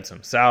to shed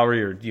some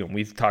salary, or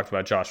we've talked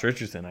about Josh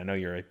Richardson. I know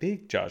you're a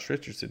big Josh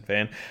Richardson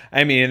fan.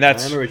 I mean, and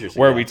that's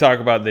where we talk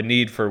about the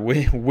need for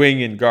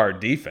wing and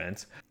guard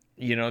defense.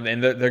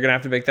 And they're going to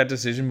have to make that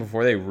decision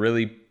before they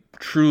really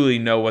truly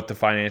know what the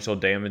financial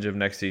damage of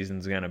next season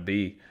is going to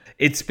be.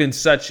 It's been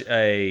such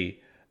a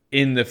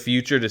in the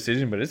future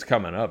decision, but it's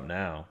coming up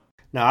now.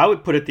 Now, I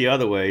would put it the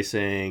other way,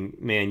 saying,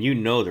 man,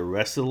 the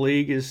rest of the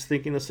league is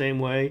thinking the same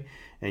way.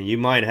 And you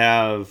might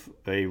have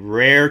a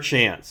rare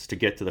chance to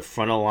get to the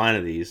front of the line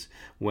of these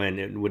when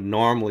it would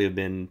normally have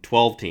been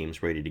 12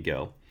 teams ready to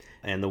go.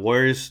 And the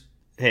Warriors,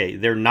 hey,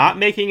 they're not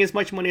making as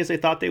much money as they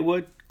thought they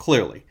would,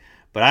 clearly.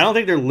 But I don't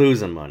think they're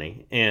losing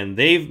money. And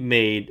they've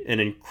made an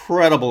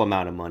incredible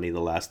amount of money the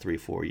last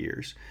 3-4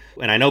 years.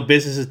 And I know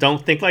businesses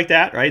don't think like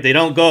that, right? They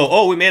don't go,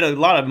 oh, we made a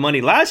lot of money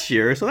last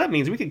year, so that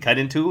means we can cut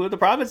into the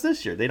profits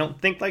this year. They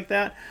don't think like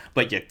that,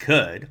 but you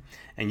could.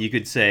 And you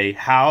could say,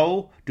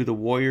 how do the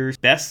Warriors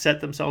best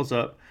set themselves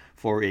up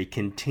for a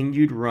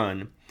continued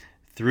run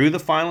through the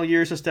final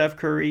years of Steph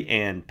Curry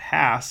and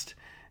past?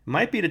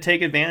 Might be to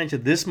take advantage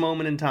of this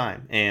moment in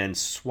time and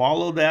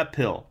swallow that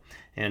pill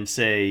and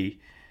say,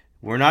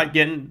 we're not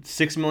getting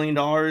 $6 million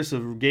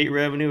of gate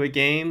revenue a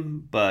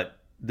game, but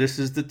this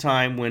is the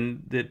time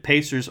when the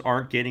Pacers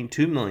aren't getting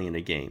 $2 million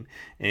a game,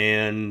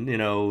 and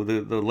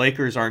the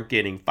Lakers aren't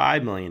getting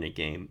 $5 million a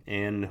game,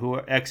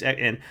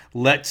 and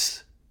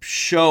let's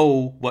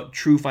show what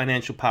true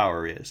financial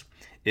power is.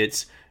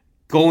 It's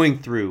going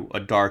through a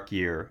dark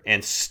year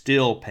and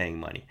still paying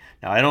money.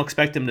 Now, I don't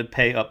expect them to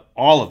pay up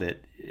all of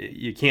it.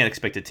 You can't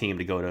expect a team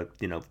to go to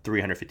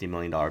 $350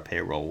 million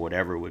payroll,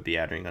 whatever it would be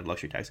adding on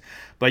luxury tax.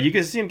 But you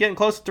can see them getting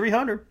close to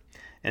 300,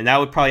 and that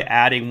would probably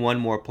adding one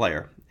more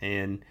player.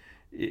 And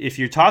if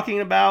you're talking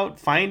about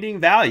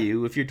finding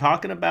value, if you're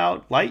talking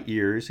about light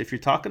years, if you're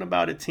talking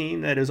about a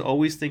team that is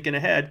always thinking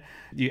ahead,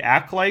 you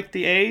act like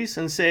the A's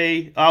and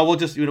say, oh, we'll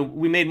just,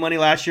 we made money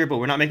last year, but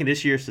we're not making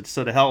this year,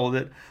 so to hell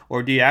with it.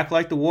 Or do you act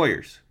like the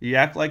Warriors? Do you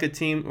act like a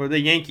team, or the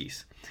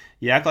Yankees?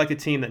 You act like a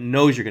team that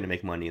knows you're going to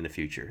make money in the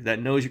future,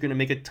 that knows you're going to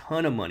make a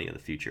ton of money in the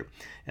future.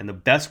 And the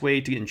best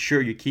way to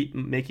ensure you keep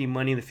making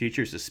money in the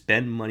future is to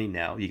spend money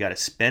now. You got to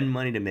spend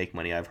money to make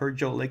money. I've heard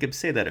Joe Lacob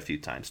say that a few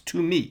times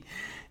to me.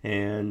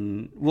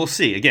 And we'll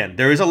see. Again,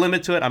 there is a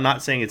limit to it. I'm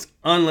not saying it's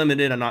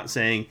unlimited. I'm not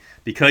saying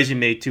because you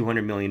made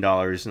 $200 million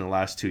in the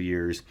last 2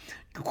 years,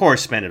 of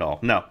course, spend it all.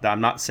 No,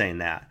 I'm not saying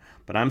that.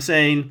 But I'm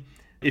saying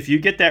if you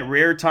get that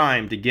rare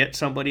time to get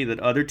somebody that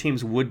other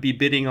teams would be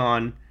bidding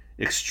on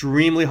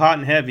extremely hot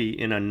and heavy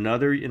in a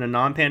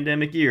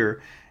non-pandemic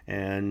year,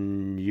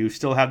 and you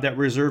still have that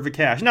reserve of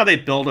cash. Now they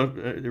build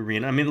a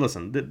arena. I mean,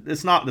 listen,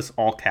 it's not this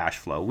all cash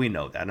flow. We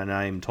know that, and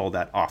I am told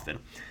that often.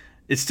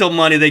 It's still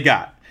money they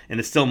got, and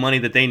it's still money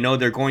that they know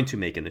they're going to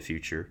make in the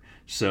future.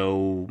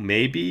 So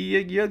maybe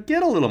you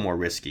get a little more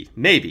risky.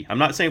 Maybe. I'm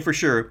not saying for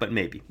sure, but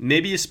maybe.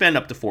 Maybe you spend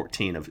up to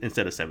 14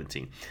 instead of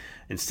 17,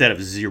 instead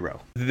of 0.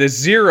 The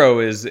 0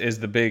 is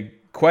the big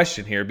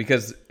question here,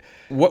 because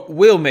what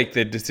will make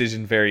the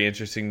decision very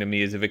interesting to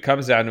me is if it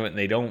comes down to it and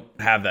they don't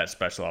have that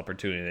special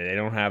opportunity. They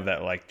don't have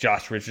that, like,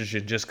 Josh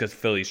Richardson just because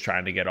Philly's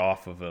trying to get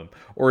off of him,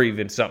 or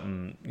even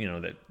something,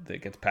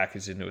 that gets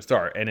packaged into a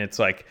star. And it's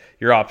like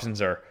your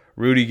options are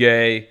Rudy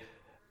Gay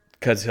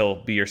because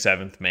he'll be your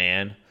 7th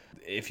man.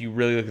 If you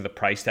really look at the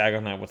price tag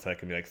on that, what's that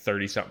going to be, like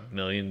 30-something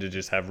million to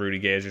just have Rudy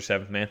Gay as your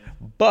 7th man?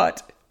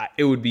 But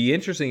it would be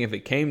interesting if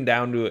it came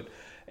down to it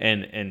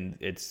and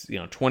it's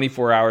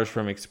 24 hours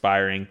from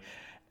expiring.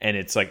 And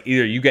it's like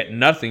either you get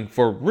nothing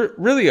for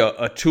really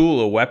a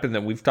tool, a weapon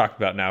that we've talked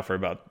about now for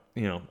about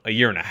a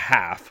year and a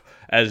half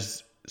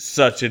as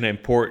such an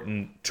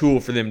important tool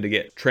for them to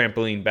get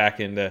trampoline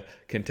back into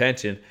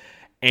contention.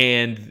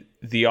 And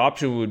the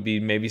option would be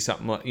maybe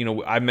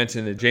something, I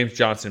mentioned the James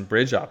Johnson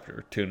bridge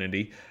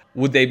opportunity.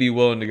 Would they be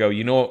willing to go,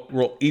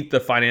 we'll eat the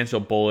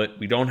financial bullet.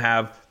 We don't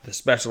have the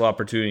special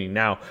opportunity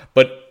now,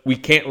 but we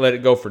can't let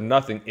it go for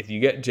nothing. If you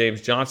get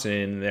James Johnson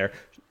in there,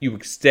 you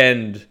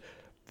extend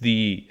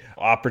the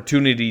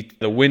opportunity,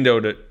 the window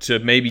to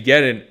maybe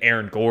get an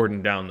Aaron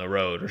Gordon down the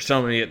road or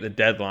somebody at the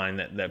deadline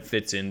that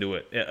fits into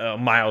it,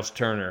 Miles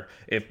Turner,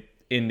 if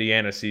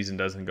Indiana's season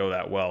doesn't go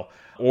that well.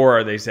 Or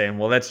are they saying,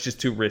 well, that's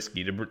just too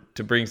risky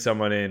to bring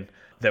someone in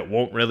that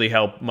won't really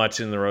help much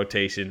in the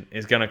rotation,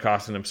 is going to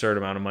cost an absurd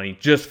amount of money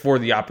just for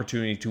the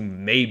opportunity to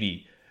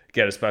maybe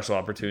get a special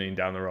opportunity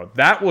down the road.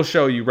 That will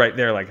show you right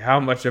there, like, how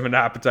much of an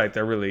appetite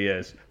there really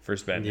is for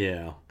spending.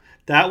 Yeah.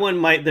 That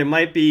one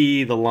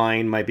the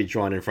line might be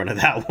drawn in front of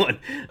that one.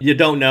 You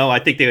don't know. I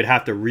think they would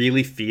have to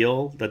really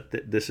feel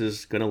that this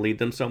is going to lead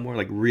them somewhere,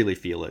 like really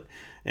feel it.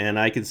 And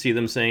I could see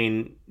them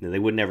saying, they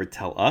would never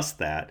tell us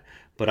that,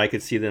 but I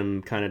could see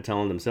them kind of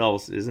telling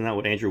themselves, isn't that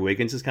what Andrew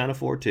Wiggins is kind of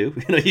for too?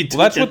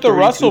 That's what the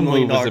Russell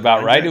move was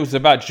about, right? It was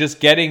about just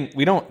getting,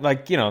 they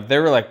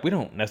were like, we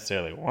don't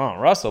necessarily want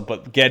Russell,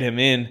 but get him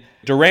in.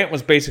 Durant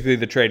was basically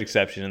the trade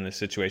exception in this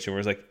situation where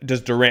it's like,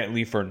 does Durant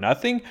leave for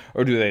nothing,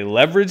 or do they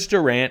leverage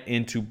Durant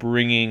into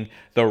bringing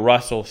the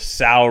Russell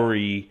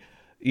salary,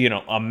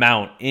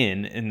 amount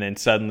in, and then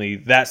suddenly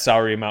that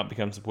salary amount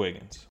becomes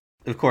Wiggins?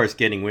 Of course,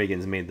 getting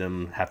Wiggins made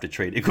them have to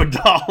trade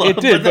Iguodala. It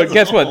did, but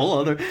guess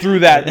what? Through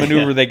that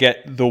maneuver, they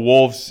get the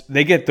Wolves'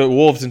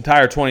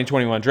 entire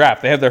 2021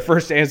 draft. They have their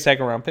first and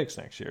second round picks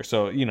next year.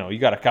 So, you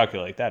got to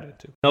calculate that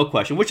into. No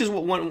question, which is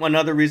one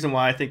other reason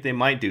why I think they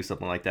might do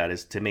something like that,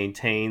 is to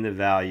maintain the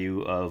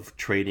value of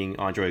trading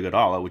Andre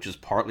Iguodala, which is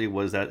partly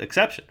was that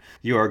exception.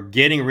 You are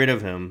getting rid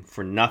of him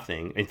for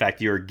nothing. In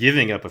fact, you're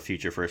giving up a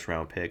future first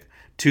round pick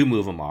to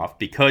move him off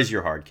because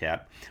you're hard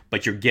capped,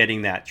 but you're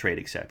getting that trade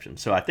exception.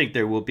 So I think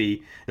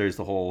there's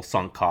the whole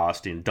sunk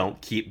cost and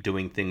don't keep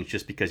doing things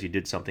just because you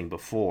did something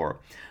before.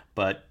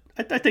 But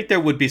I think there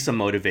would be some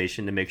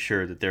motivation to make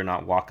sure that they're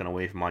not walking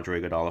away from Andre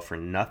Iguodala for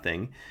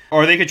nothing.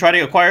 Or they could try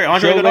to acquire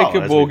Andre Iguodala. Joe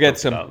Lacob will get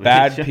some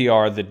bad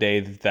PR the day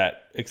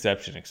that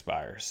exception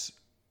expires.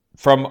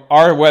 From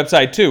our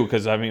website too,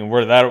 because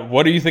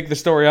what do you think the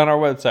story on our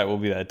website will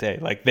be that day?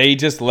 Like, they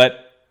just let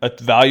a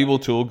valuable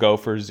tool go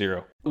for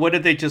 0. What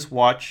did they just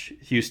watch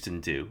Houston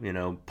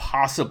do?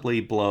 Possibly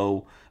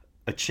blow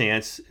a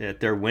chance at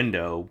their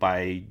window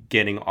by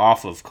getting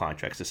off of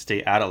contracts to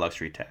stay out of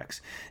luxury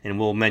tax. And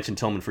we'll mention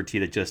Tillman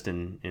Fertitta just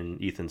in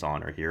Ethan's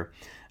honor here.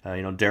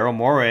 Daryl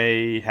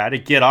Morey had to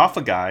get off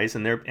of guys,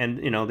 and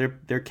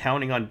they're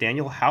counting on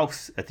Daniel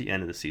House at the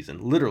end of the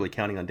season. Literally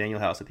counting on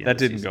Daniel House at the end of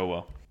the season. That didn't go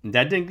well.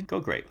 That didn't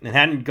go great. It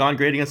hadn't gone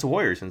great against the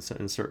Warriors in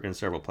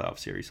several playoff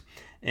series.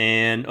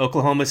 And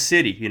Oklahoma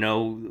City,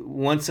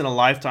 once in a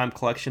lifetime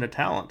collection of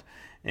talent.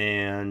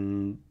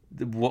 And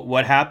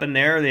what happened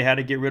there? They had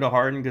to get rid of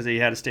Harden because they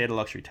had to stay at a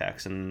luxury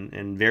tax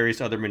and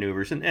various other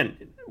maneuvers.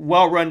 And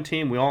well-run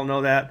team, we all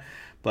know that.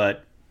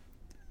 But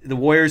the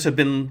Warriors have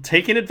been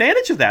taking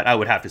advantage of that, I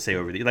would have to say,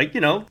 over the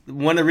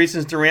one of the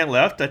reasons Durant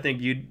left, I think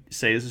you'd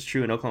say this is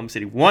true in Oklahoma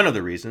City. One of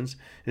the reasons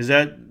is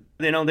that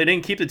they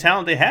didn't keep the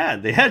talent they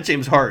had. They had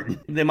James Harden.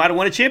 They might have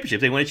won a championship.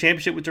 If they win a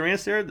championship with Durant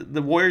there,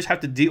 the Warriors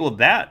have to deal with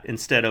that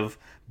instead of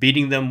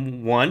beating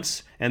them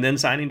once and then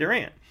signing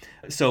Durant.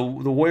 So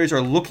the Warriors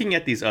are looking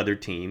at these other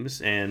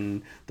teams,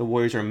 and the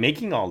Warriors are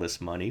making all this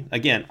money.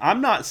 Again,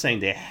 I'm not saying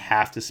they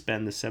have to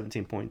spend the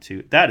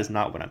 17.2. That is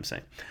not what I'm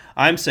saying.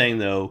 I'm saying,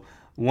 though,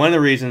 one of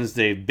the reasons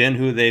they've been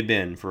who they've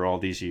been for all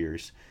these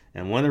years,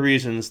 and one of the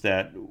reasons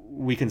that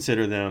we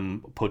consider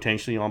them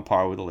potentially on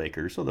par with the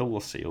Lakers, although we'll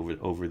see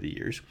over the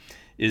years,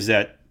 is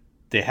that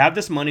they have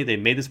this money, they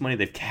made this money,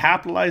 they've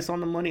capitalized on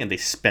the money, and they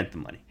spent the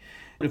money.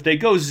 If they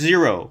go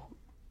zero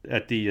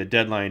at the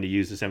deadline to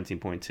use the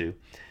 17.2,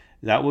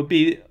 that would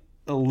be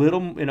a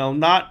little,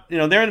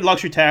 they're in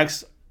luxury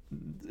tax.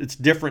 It's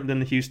different than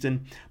the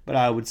Houston, but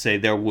I would say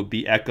there would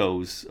be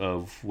echoes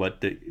of what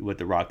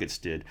the Rockets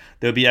did.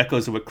 There would be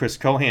echoes of what Chris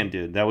Cohan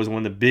did. That was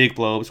one of the big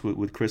blow-ups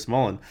with Chris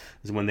Mullin,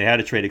 is when they had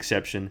a trade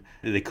exception.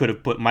 They could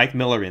have put Mike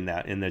Miller in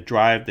the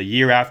drive the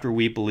year after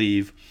We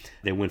Believe.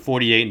 They win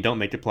 48 and don't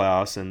make the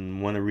playoffs,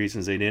 and one of the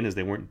reasons they didn't is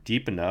they weren't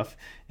deep enough,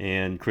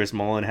 and Chris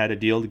Mullin had a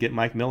deal to get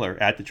Mike Miller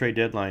at the trade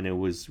deadline. It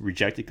was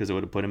rejected because it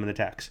would have put him in the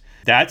tax.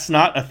 That's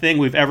not a thing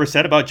we've ever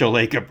said about Joe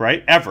Lacob,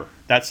 right? Ever.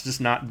 That's just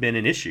not been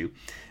an issue.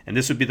 And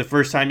this would be the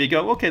first time you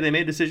go, okay, they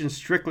made decisions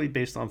strictly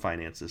based on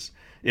finances.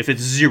 If it's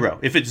zero,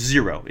 if it's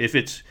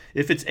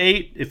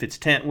 8, if it's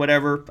 10,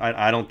 whatever,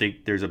 I don't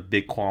think there's a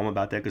big qualm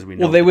about that, because we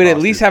know. Well, they would at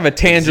least have a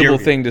tangible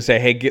thing to say,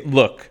 hey,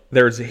 look,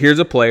 here's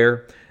a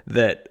player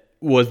that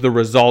was the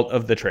result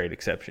of the trade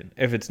exception.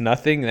 If it's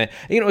nothing, then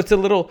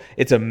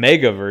it's a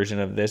mega version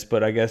of this,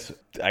 but I guess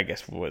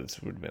what would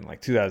have been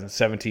like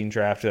 2017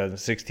 draft,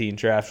 2016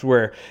 drafts,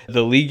 where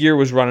the league year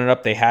was running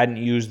up, they hadn't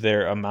used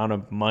their amount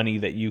of money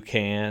that you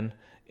can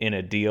in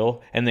a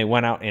deal, and they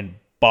went out and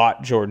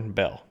bought Jordan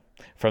Bell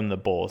from the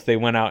Bulls. They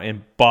went out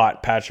and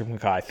bought Patrick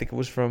McCaw. I think it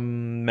was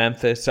from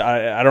Memphis.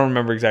 I don't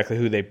remember exactly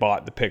who they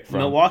bought the pick from.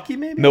 Milwaukee,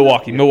 maybe?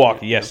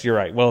 Milwaukee. Yes, you're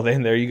right. Well,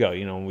 then there you go.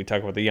 When we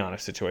talk about the Giannis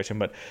situation.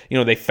 But,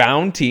 they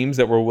found teams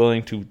that were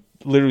willing to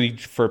literally,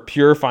 for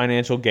pure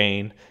financial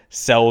gain,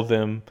 sell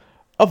them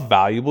a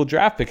valuable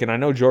draft pick. And I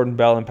know Jordan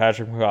Bell and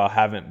Patrick McCaw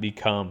haven't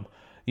become,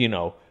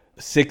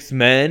 six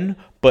men,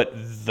 but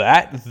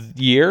that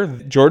year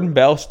Jordan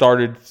Bell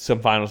started some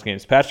finals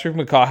games. Patrick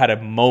McCaw had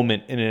a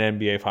moment in an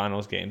NBA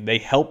finals game. They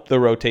helped the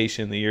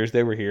rotation the years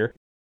they were here.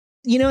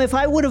 If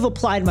I would have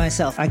applied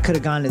myself, I could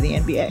have gone to the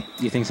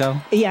NBA. You think so?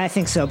 Yeah, I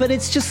think so. But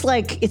it's just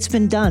like, it's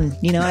been done.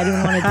 I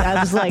didn't want to, I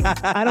was like,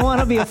 I don't want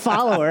to be a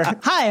follower.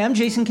 Hi, I'm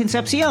Jason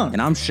Concepcion.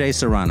 And I'm Shea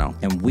Serrano.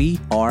 And we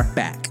are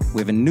back. We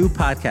have a new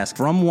podcast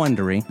from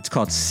Wondery. It's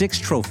called Six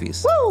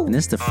Trophies. Woo! And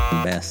it's the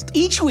best.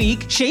 Each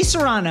week, Shea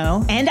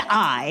Serrano and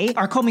I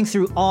are combing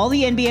through all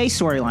the NBA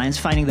storylines,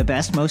 finding the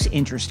best, most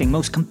interesting,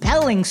 most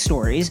compelling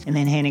stories, and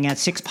then handing out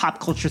 6 pop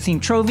culture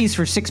themed trophies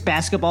for 6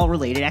 basketball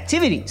related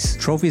activities.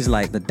 Trophies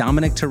like the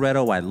Dominic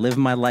Toretto I Live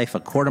My Life a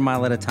Quarter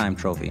Mile at a Time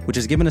trophy, which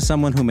is given to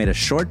someone who made a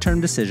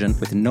short-term decision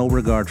with no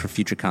regard for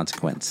future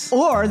consequence.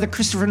 Or the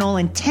Christopher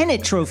Nolan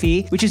Tenet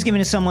trophy, which is given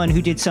to someone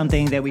who did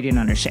something that we didn't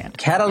understand.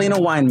 Catalina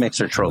Wine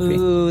Mixer trophy.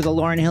 Ooh, the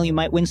Lauryn Hill You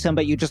Might Win Some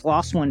But You Just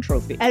Lost One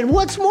trophy. And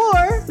what's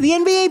more, the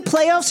NBA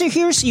playoffs are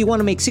here, so you want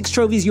to make 6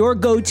 Trophies your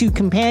go-to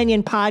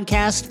companion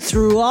podcast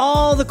through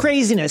all the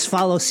craziness.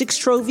 Follow 6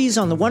 Trophies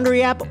on the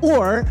Wondery app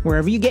or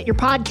wherever you get your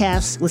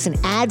podcasts. Listen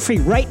ad-free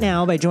right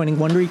now by joining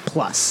Wondery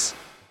Plus.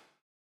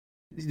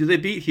 Do they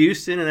beat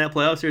Houston in that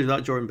playoff series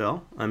without Jordan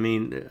Bell? I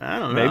mean, I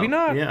don't know. Maybe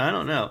not. Yeah, I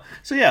don't know.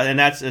 So, yeah, and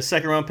that's a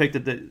second-round pick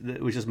that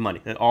was just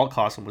money. That all it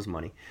cost them was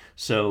money.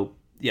 So,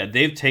 yeah,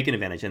 they've taken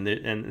advantage. And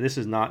this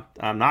is not –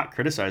 I'm not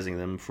criticizing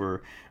them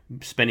for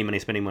spending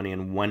money,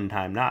 and one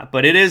time not.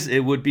 But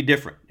it would be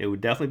different. It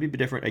would definitely be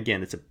different.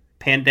 Again, it's a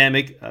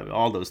pandemic,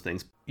 all those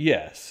things.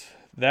 Yes,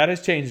 that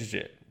has changed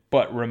it.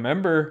 But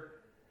remember,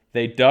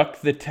 they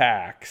ducked the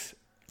tax.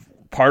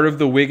 Part of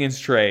the Wiggins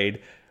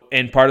trade –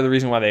 and part of the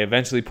reason why they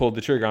eventually pulled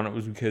the trigger on it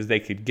was because they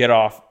could get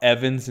off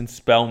Evans and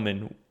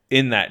Spellman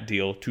in that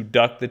deal to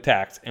duck the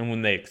tax. And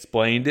when they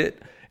explained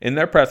it in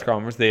their press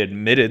conference, they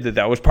admitted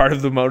that was part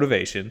of the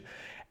motivation.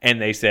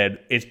 And they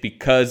said, it's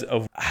because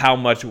of how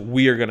much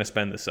we are going to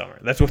spend this summer.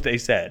 That's what they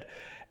said.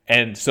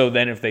 And so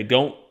then if they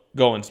don't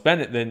go and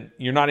spend it, then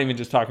you're not even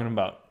just talking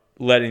about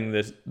letting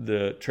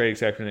the trade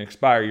exception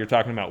expire. You're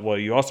talking about, well,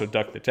 you also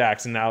duck the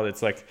tax. And now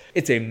it's like,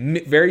 it's a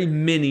very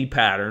mini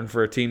pattern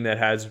for a team that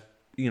has,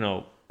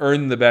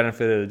 earn the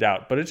benefit of the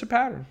doubt, but it's a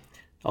pattern.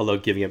 Although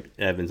giving up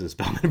Evans and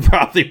Spellman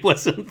probably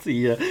wasn't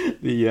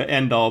the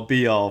end-all,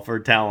 be-all for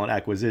talent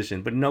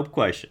acquisition, but no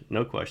question.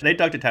 They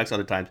ducked the tax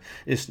other times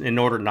in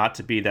order not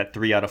to be that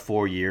 3 out of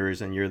 4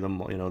 years and you're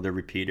the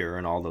repeater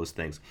and all those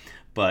things.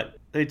 But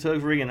they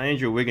took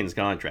Andrew Wiggins'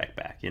 contract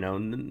back.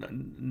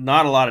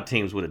 Not a lot of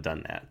teams would have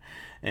done that,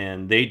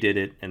 and they did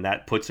it, and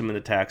that puts them in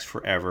the tax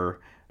forever.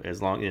 As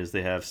long as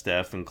they have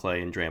Steph and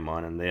Clay and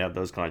Draymond, and they have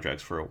those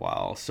contracts for a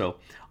while. So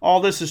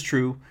all this is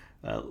true.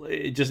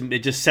 It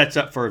just sets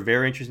up for a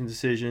very interesting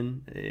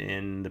decision,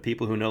 and the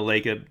people who know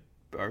Lacob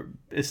are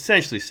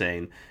essentially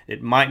saying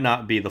it might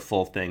not be the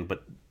full thing,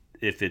 but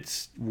if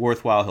it's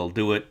worthwhile, he'll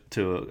do it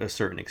to a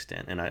certain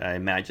extent. And I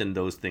imagine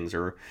those things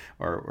are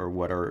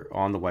what are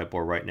on the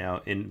whiteboard right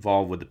now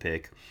involved with the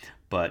pick.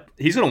 But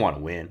he's going to want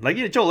to win. Like,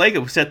 Joe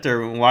Lacob sat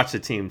there and watched the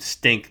team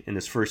stink in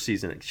his first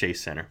season at Chase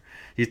Center.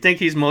 You think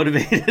he's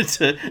motivated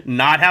to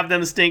not have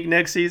them stink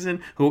next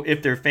season? Who,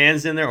 if there are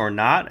fans in there or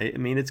not? I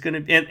mean, it's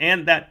going to.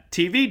 And that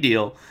TV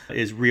deal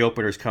is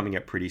reopeners coming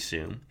up pretty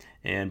soon.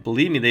 And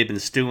believe me, they've been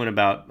stewing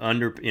about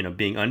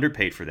being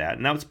underpaid for that.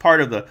 And that was part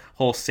of the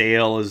whole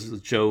sale. As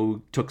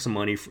Joe took some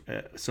money,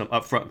 some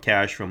upfront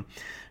cash from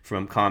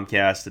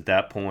Comcast at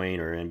that point,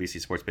 or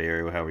NBC Sports Bay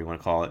Area, however you want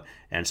to call it.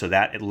 And so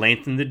that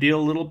lengthened the deal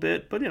a little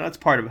bit. But it's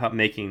part of how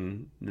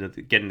getting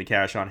the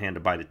cash on hand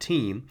to buy the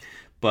team.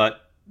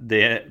 But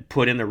they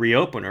put in the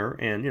reopener,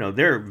 and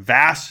they're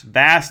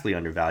vastly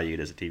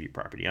undervalued as a TV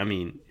property. I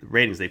mean,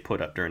 ratings they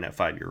put up during that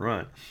 5-year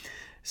run.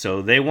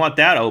 So they want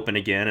that open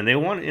again, and they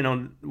want,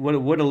 what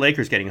are the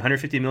Lakers getting?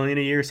 $150 million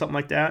a year, something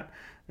like that?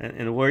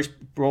 And the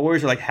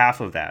Warriors are like half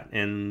of that,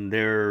 and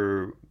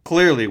they're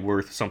clearly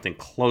worth something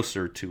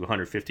closer to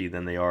 150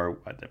 than they are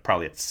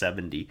probably at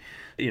 70.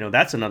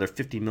 That's another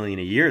 $50 million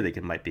a year they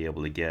might be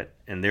able to get,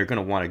 and they're going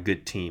to want a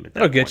good team at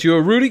that point. Get you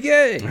a Rudy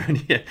Gay.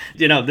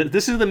 Yeah.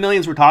 This is the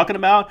millions we're talking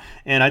about,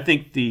 and I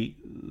think the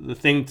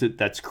thing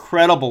that's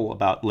credible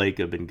about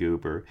Lacob and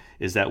Goober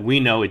is that we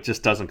know it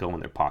just doesn't go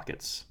in their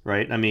pockets,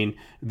 right? I mean,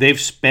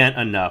 they've spent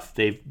enough.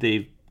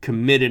 They've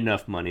committed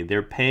enough money.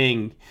 They're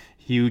paying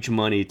huge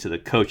money to the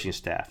coaching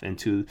staff and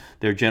to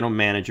their general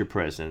manager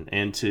president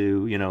and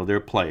to their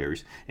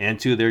players and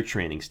to their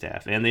training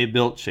staff, and they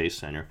built Chase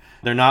Center.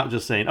 They're not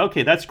just saying,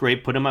 okay, that's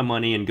great, put in my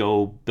money and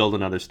go build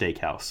another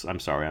steakhouse. I'm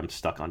sorry, I'm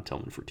stuck on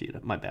Tillman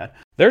Fertitta, my bad.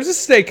 There's a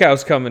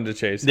steakhouse coming to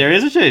Chase. There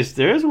is a Chase.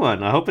 There is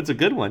one. I hope it's a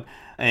good one.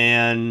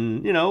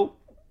 And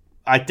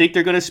I think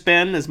they're going to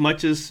spend as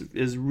much as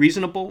is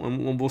reasonable,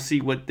 and we'll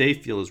see what they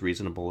feel is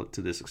reasonable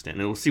to this extent,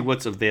 and we'll see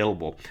what's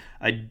available.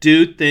 I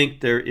do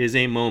think there is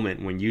a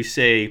moment when you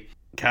say,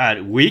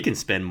 God, we can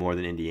spend more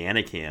than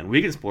Indiana can.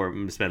 We can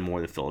spend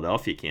more than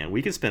Philadelphia can.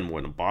 We can spend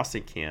more than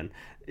Boston can.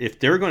 If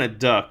they're going to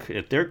duck,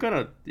 if they're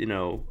going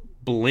to,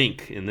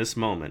 blink in this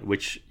moment,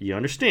 which you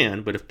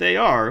understand, but if they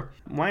are,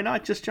 why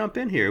not just jump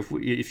in here?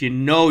 If you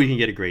know you can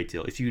get a great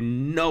deal, if you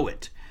know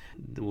it,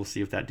 we'll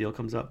see if that deal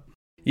comes up.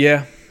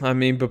 Yeah, I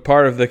mean, but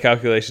part of the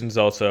calculation is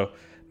also,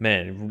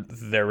 man,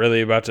 they're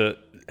really about to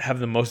have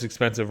the most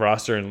expensive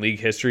roster in league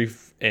history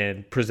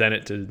and present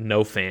it to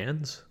no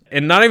fans.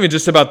 And not even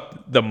just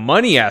about the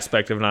money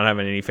aspect of not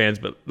having any fans,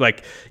 but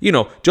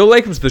Joe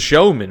Lacob's the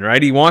showman,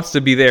 right? He wants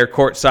to be there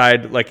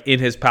courtside, like in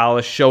his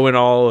palace, showing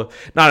all,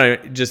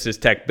 not just his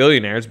tech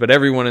billionaires, but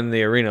everyone in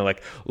the arena,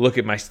 like, look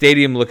at my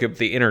stadium, look at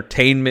the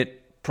entertainment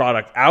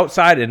product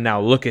outside, and now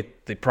look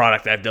at the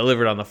product I've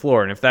delivered on the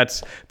floor. And if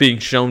that's being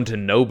shown to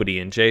nobody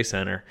in Chase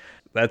Center,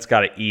 that's got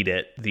to eat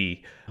at the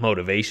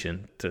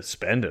motivation to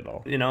spend it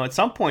all. At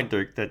some point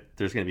there's going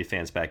to be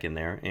fans back in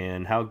there,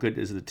 and how good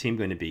is the team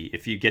going to be?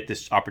 If you get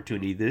this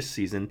opportunity this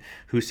season,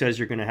 who says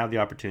you're going to have the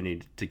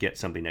opportunity to get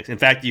somebody next? In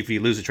fact, if you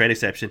lose a trade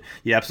exception,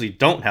 you absolutely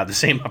don't have the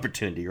same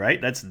opportunity,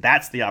 right?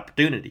 That's the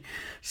opportunity.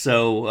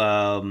 So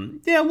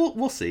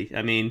we'll see.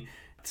 I mean,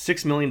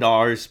 $6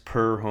 million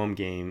per home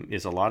game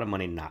is a lot of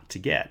money not to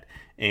get.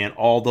 And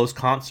all those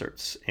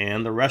concerts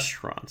and the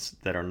restaurants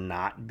that are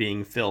not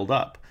being filled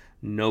up,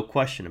 no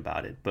question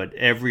about it. But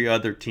every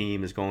other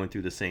team is going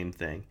through the same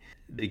thing.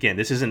 Again,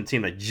 this isn't a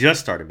team that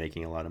just started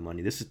making a lot of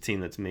money. This is a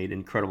team that's made an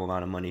incredible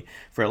amount of money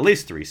for at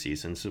least 3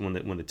 seasons when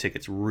the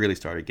tickets really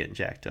started getting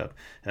jacked up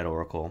at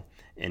Oracle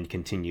and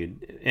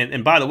continued.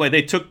 And by the way,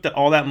 they took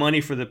all that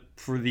money for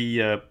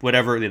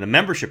the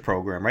membership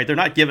program, right? They're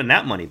not giving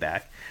that money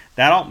back.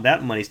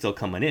 That money's still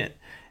coming in.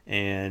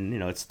 And,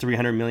 it's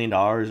 $300 million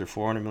or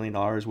 $400 million,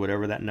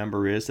 whatever that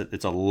number is, that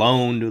it's a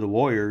loan to the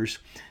Warriors.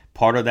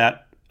 Part of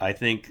that, I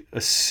think,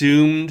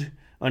 assumed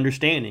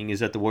understanding is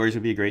that the Warriors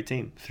would be a great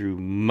team through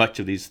much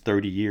of these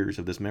 30 years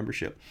of this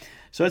membership.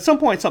 So at some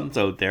point, something's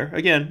out there.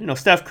 Again,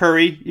 Steph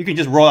Curry, you can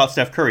just roll out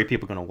Steph Curry,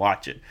 people are going to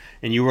watch it.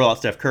 And you roll out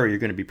Steph Curry, you're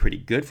going to be pretty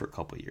good for a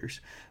couple of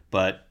years.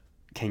 But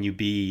can you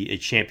be a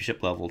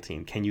championship level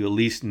team? Can you at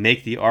least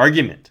make the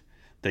argument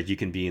that you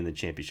can be in the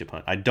championship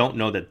hunt? I don't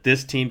know that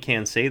this team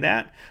can say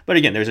that. But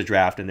again, there's a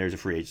draft and there's a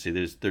free agency.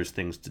 There's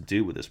things to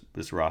do with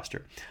this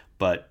roster.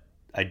 But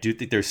I do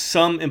think there's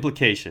some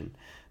implication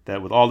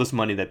that with all this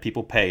money that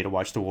people pay to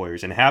watch the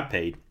Warriors and have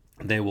paid,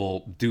 they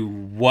will do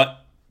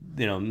what,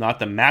 not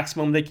the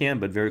maximum they can,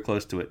 but very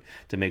close to it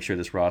to make sure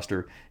this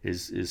roster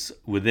is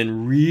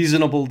within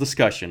reasonable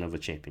discussion of a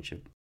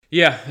championship.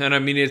 Yeah, and I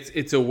mean,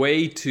 it's a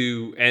way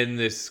to end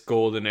this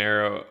golden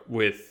era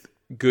with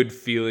good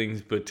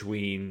feelings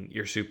between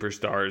your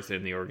superstars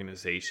and the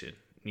organization.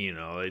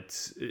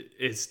 It's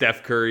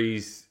Steph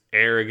Curry's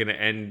era going to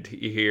end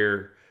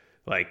here?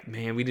 Like,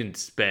 man, we didn't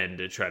spend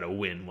to try to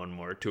win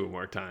 2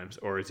 more times.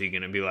 Or is he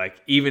going to be like,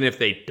 even if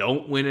they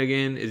don't win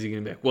again, is he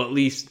going to be like, well, at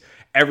least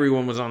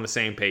everyone was on the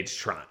same page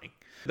trying.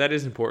 That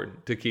is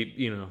important to keep,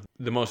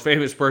 the most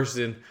famous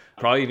person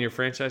probably in your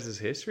franchise's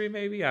history,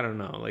 maybe? I don't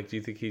know. Like, do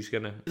you think he's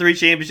going to... 3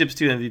 championships,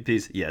 2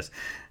 MVPs? Yes.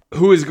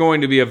 who is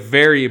going to be a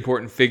very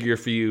important figure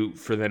for you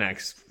for the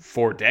next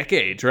 4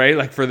 decades, right?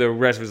 Like for the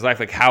rest of his life,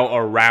 like how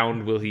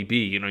around will he be?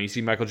 You know, you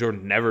see Michael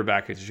Jordan never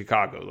back in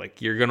Chicago.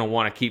 Like you're going to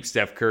want to keep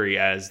Steph Curry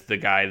as the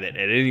guy that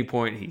at any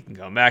point he can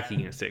come back, he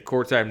can stay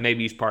courtside.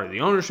 Maybe he's part of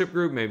the ownership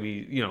group.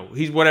 Maybe, you know,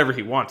 he's whatever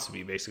he wants to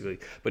be basically.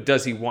 But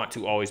does he want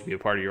to always be a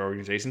part of your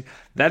organization?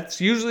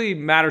 That's usually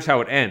matters how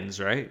it ends,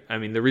 right? I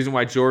mean, the reason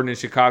why Jordan and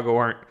Chicago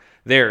aren't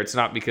there, it's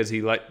not because he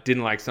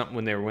didn't like something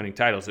when they were winning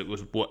titles. It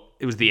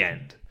was the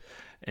end.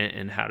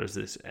 And how does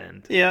this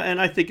end? Yeah, and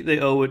I think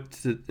they owe it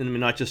to, I mean,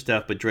 not just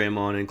Steph, but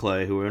Draymond and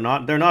Clay, who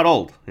are they're not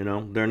old, you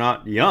know, they're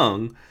not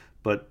young,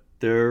 but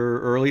they're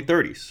early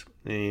 30s.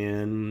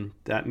 And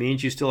that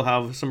means you still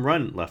have some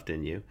run left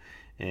in you.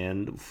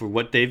 And for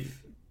what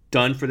they've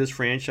done for this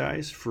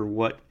franchise, for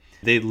what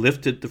they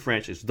lifted the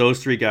franchise,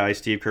 those 3 guys,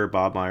 Steve Kerr,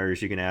 Bob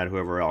Myers, you can add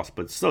whoever else,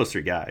 but it's those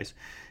 3 guys.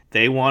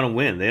 They want to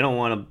win. They don't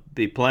want to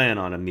be playing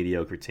on a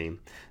mediocre team.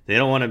 They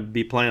don't want to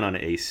be playing on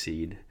an ace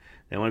seed.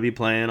 They want to be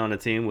playing on a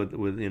team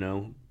with you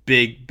know,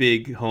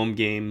 big home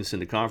games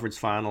in the conference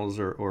finals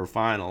or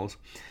finals.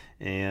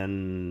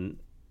 And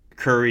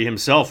Curry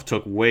himself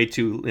took way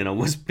too, you know,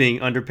 was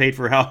being underpaid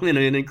for an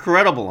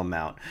incredible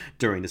amount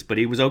during this. But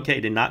he was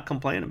okay, did not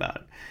complain about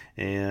it,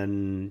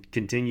 and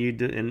continued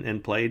to,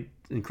 and played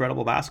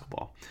incredible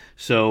basketball.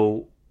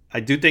 So I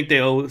do think they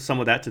owe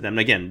some of that to them. And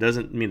again,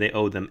 doesn't mean they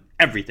owe them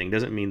everything.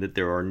 Doesn't mean that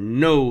there are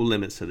no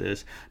limits to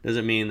this.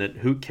 Doesn't mean that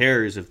who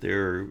cares if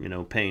they're, you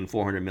know, paying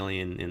 $400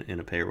 million in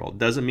a payroll.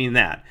 Doesn't mean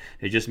that.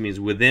 It just means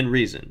within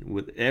reason,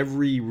 with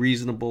every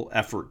reasonable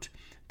effort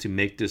to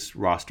make this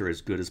roster as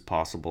good as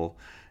possible.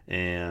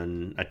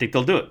 And I think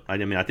they'll do it. I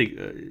mean, I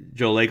think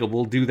Joe Lacob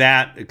will do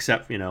that,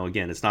 except, you know,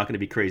 again, it's not going to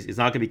be crazy. It's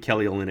not going to be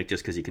Kelly Olynyk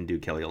just because he can do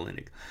Kelly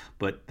Olynyk.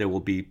 But there will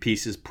be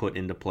pieces put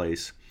into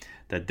place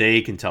that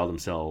they can tell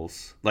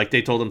themselves, like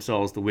they told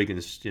themselves the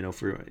Wiggins, you know,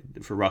 for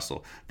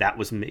Russell, that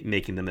was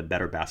making them a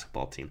better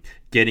basketball team.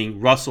 Getting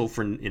Russell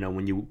for, you know,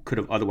 when you could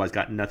have otherwise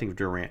gotten nothing for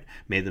Durant,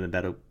 made them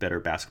a better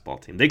basketball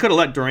team. They could have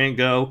let Durant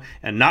go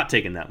and not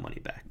taken that money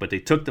back, but they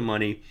took the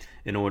money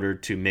in order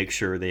to make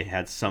sure they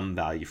had some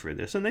value for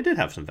this, and they did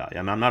have some value.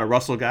 I mean, I'm not a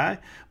Russell guy.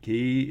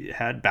 He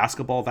had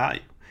basketball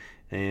value.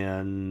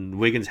 And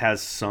Wiggins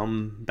has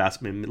some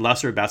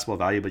lesser basketball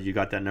value, but you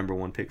got that number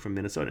 1 pick from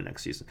Minnesota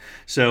next season.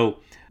 So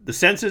the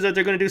sense is that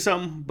they're going to do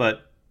something,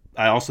 but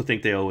I also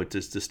think they owe it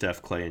to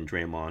Steph, Clay, and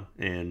Draymond,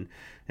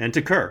 and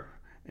to Kerr,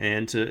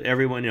 and to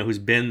everyone, you know, who's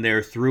been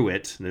there through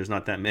it. There's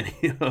not that many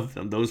of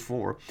them, those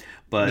 4,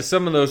 but there's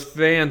some of those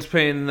fans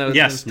paying those.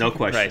 Yes, no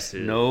question,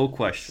 prices. no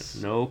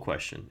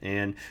question,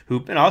 and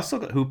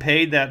also who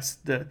paid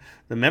the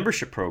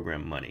membership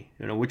program money,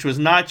 you know, which was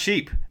not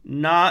cheap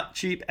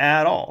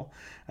at all.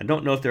 I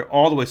don't know if they're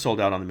all the way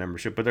sold out on the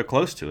membership, but they're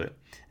close to it.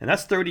 And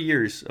that's 30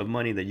 years of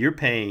money that you're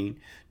paying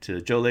to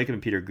Joe Lacob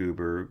and Peter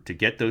Guber to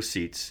get those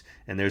seats.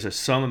 And there's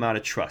some amount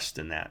of trust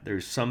in that.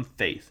 There's some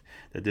faith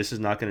that this is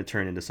not going to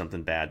turn into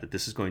something bad, that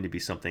this is going to be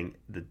something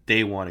that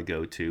they want to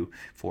go to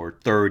for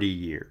 30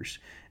 years.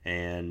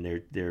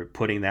 And they're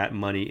putting that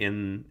money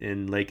in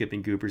Lacob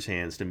and Guber's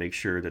hands to make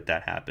sure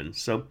that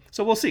happens. So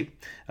we'll see.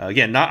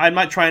 Again, I'm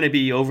not trying to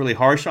be overly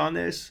harsh on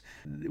this.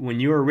 When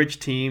you're a rich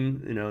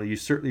team, you know, you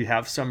certainly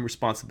have some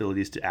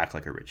responsibilities to act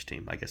like a rich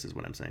team, I guess is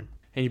what I'm saying.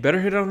 And you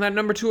better hit on that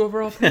number 2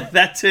 overall pick.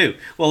 That too.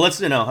 Well, let's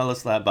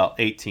let about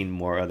 18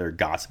 more other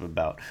gossip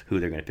about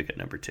who they're going to pick at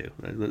number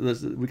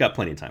 2. We got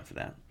plenty of time for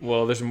that.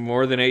 Well, there's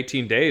more than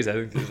 18 days. I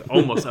think there's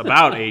almost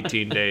about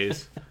 18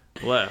 days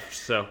left.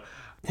 So,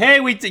 hey,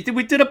 we did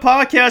a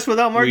podcast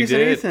without Marcus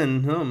and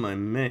Ethan. Oh my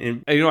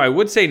man! You know, I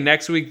would say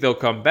next week they'll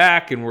come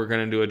back and we're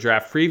going to do a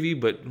draft preview,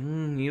 but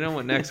you know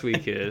what next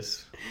week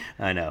is.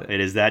 I know it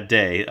is that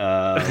day.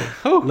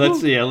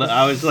 Let's see.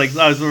 I was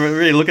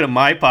really looking at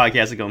my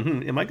podcast and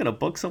going, am I going to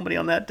book somebody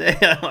on that day?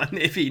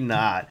 Maybe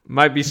not.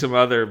 Might be some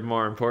other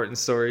more important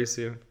stories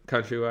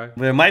countrywide.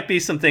 There might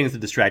be some things to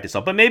distract us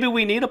all, but maybe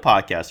we need a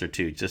podcast or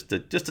two just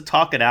to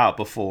talk it out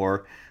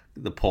before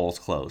the polls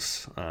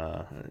close.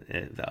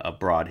 A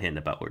broad hint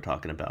about what we're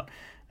talking about.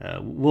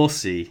 We'll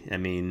see. I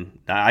mean,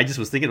 I just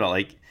was thinking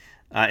about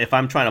if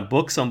I'm trying to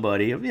book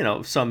somebody, you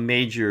know, some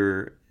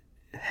major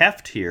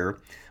heft here.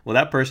 Will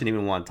that person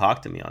even want to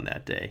talk to me on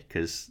that day?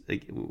 Because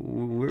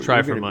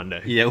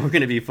Monday. Yeah, we're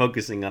going to be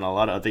focusing on a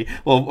lot of things.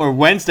 Well, or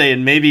Wednesday,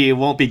 and maybe it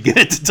won't be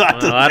good to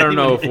talk to them. I don't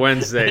know if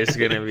Wednesday is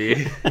going to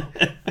be.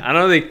 I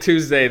don't think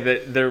Tuesday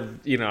that they're.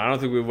 You know, I don't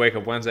think we wake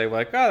up Wednesday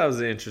like, oh, that was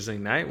an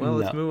interesting night. Well,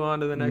 let's move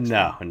on to the next.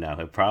 No,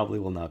 it probably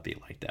will not be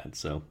like that.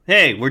 So,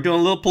 hey, we're doing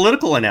a little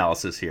political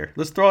analysis here.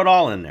 Let's throw it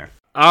all in there.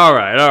 All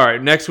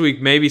right. Next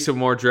week, maybe some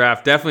more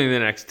draft. Definitely in the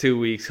next 2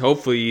 weeks.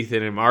 Hopefully,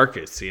 Ethan and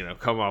Marcus, you know,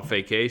 come off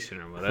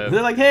vacation or whatever.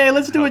 They're like, hey,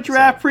 let's do a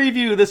draft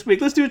preview this week.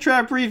 Let's do a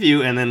draft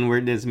preview. And then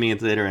it's me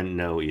and later, and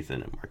no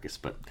Ethan and Marcus.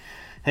 But,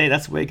 hey,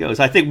 that's the way it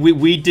goes. I think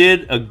we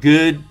did a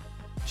good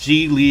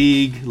G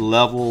League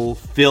level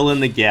fill in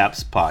the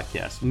gaps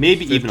podcast.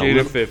 Maybe 50 even a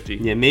little, to 50.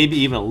 Yeah, maybe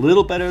even a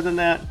little better than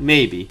that.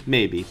 Maybe.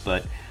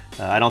 But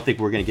I don't think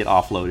we're going to get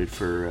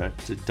offloaded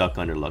to duck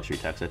under luxury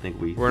tax. I think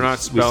we're not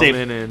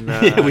Spellman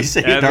and we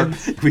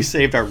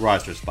saved our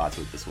roster spots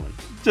with this one,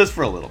 just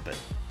for a little bit.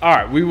 All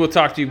right, we will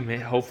talk to you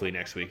hopefully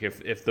next week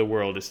if the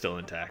world is still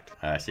intact.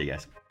 All right, see you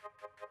guys.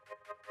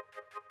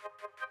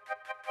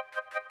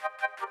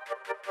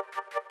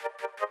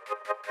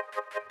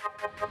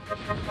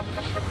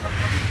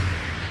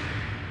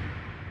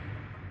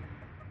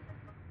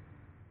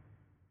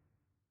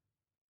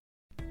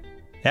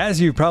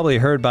 As you've probably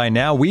heard by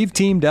now, we've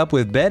teamed up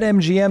with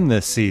BetMGM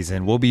this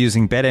season. We'll be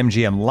using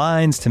BetMGM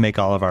lines to make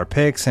all of our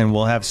picks, and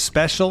we'll have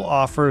special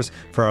offers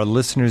for our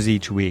listeners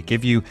each week.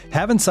 If you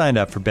haven't signed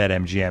up for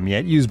BetMGM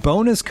yet, use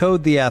bonus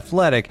code The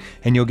Athletic,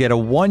 and you'll get a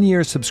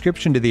 1-year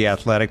subscription to The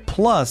Athletic,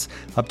 plus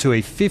up to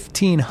a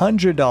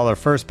 $1,500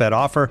 first bet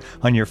offer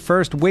on your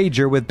first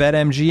wager with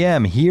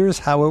BetMGM. Here's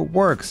how it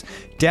works.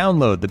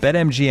 Download the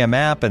BetMGM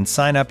app and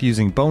sign up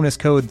using bonus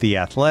code The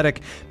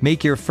Athletic.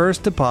 Make your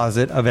first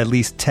deposit of at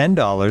least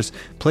 $10.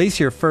 Place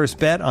your first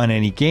bet on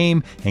any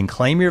game and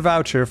claim your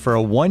voucher for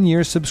a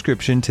 1-year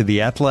subscription to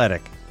The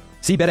Athletic.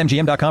 See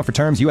BetMGM.com for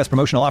terms. U.S.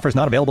 promotional offers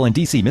not available in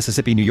D.C.,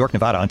 Mississippi, New York,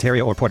 Nevada,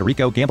 Ontario, or Puerto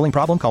Rico. Gambling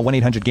problem? Call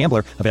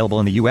 1-800-GAMBLER. Available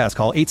in the U.S.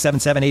 Call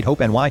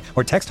 877-8-HOPE-NY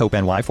or text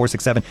HOPE-NY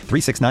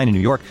 467-369 in New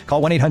York.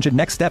 Call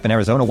 1-800-NEXT-STEP in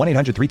Arizona.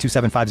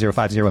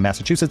 1-800-327-5050 in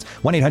Massachusetts.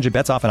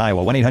 1-800-BETS-OFF in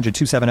Iowa.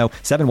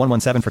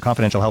 1-800-270-7117 for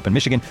confidential help in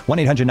Michigan.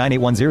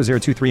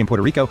 1-800-981-0023 in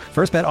Puerto Rico.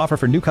 First bet offer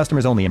for new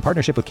customers only in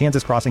partnership with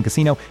Kansas Crossing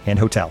Casino and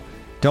Hotel.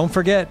 Don't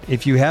forget,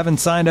 if you haven't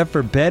signed up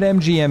for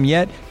BetMGM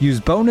yet, use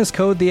bonus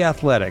code The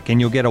Athletic,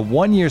 and you'll get a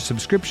 1-year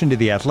subscription to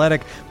The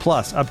Athletic,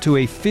 plus up to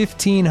a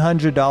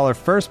 $1,500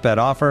 first bet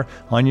offer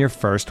on your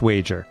first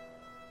wager.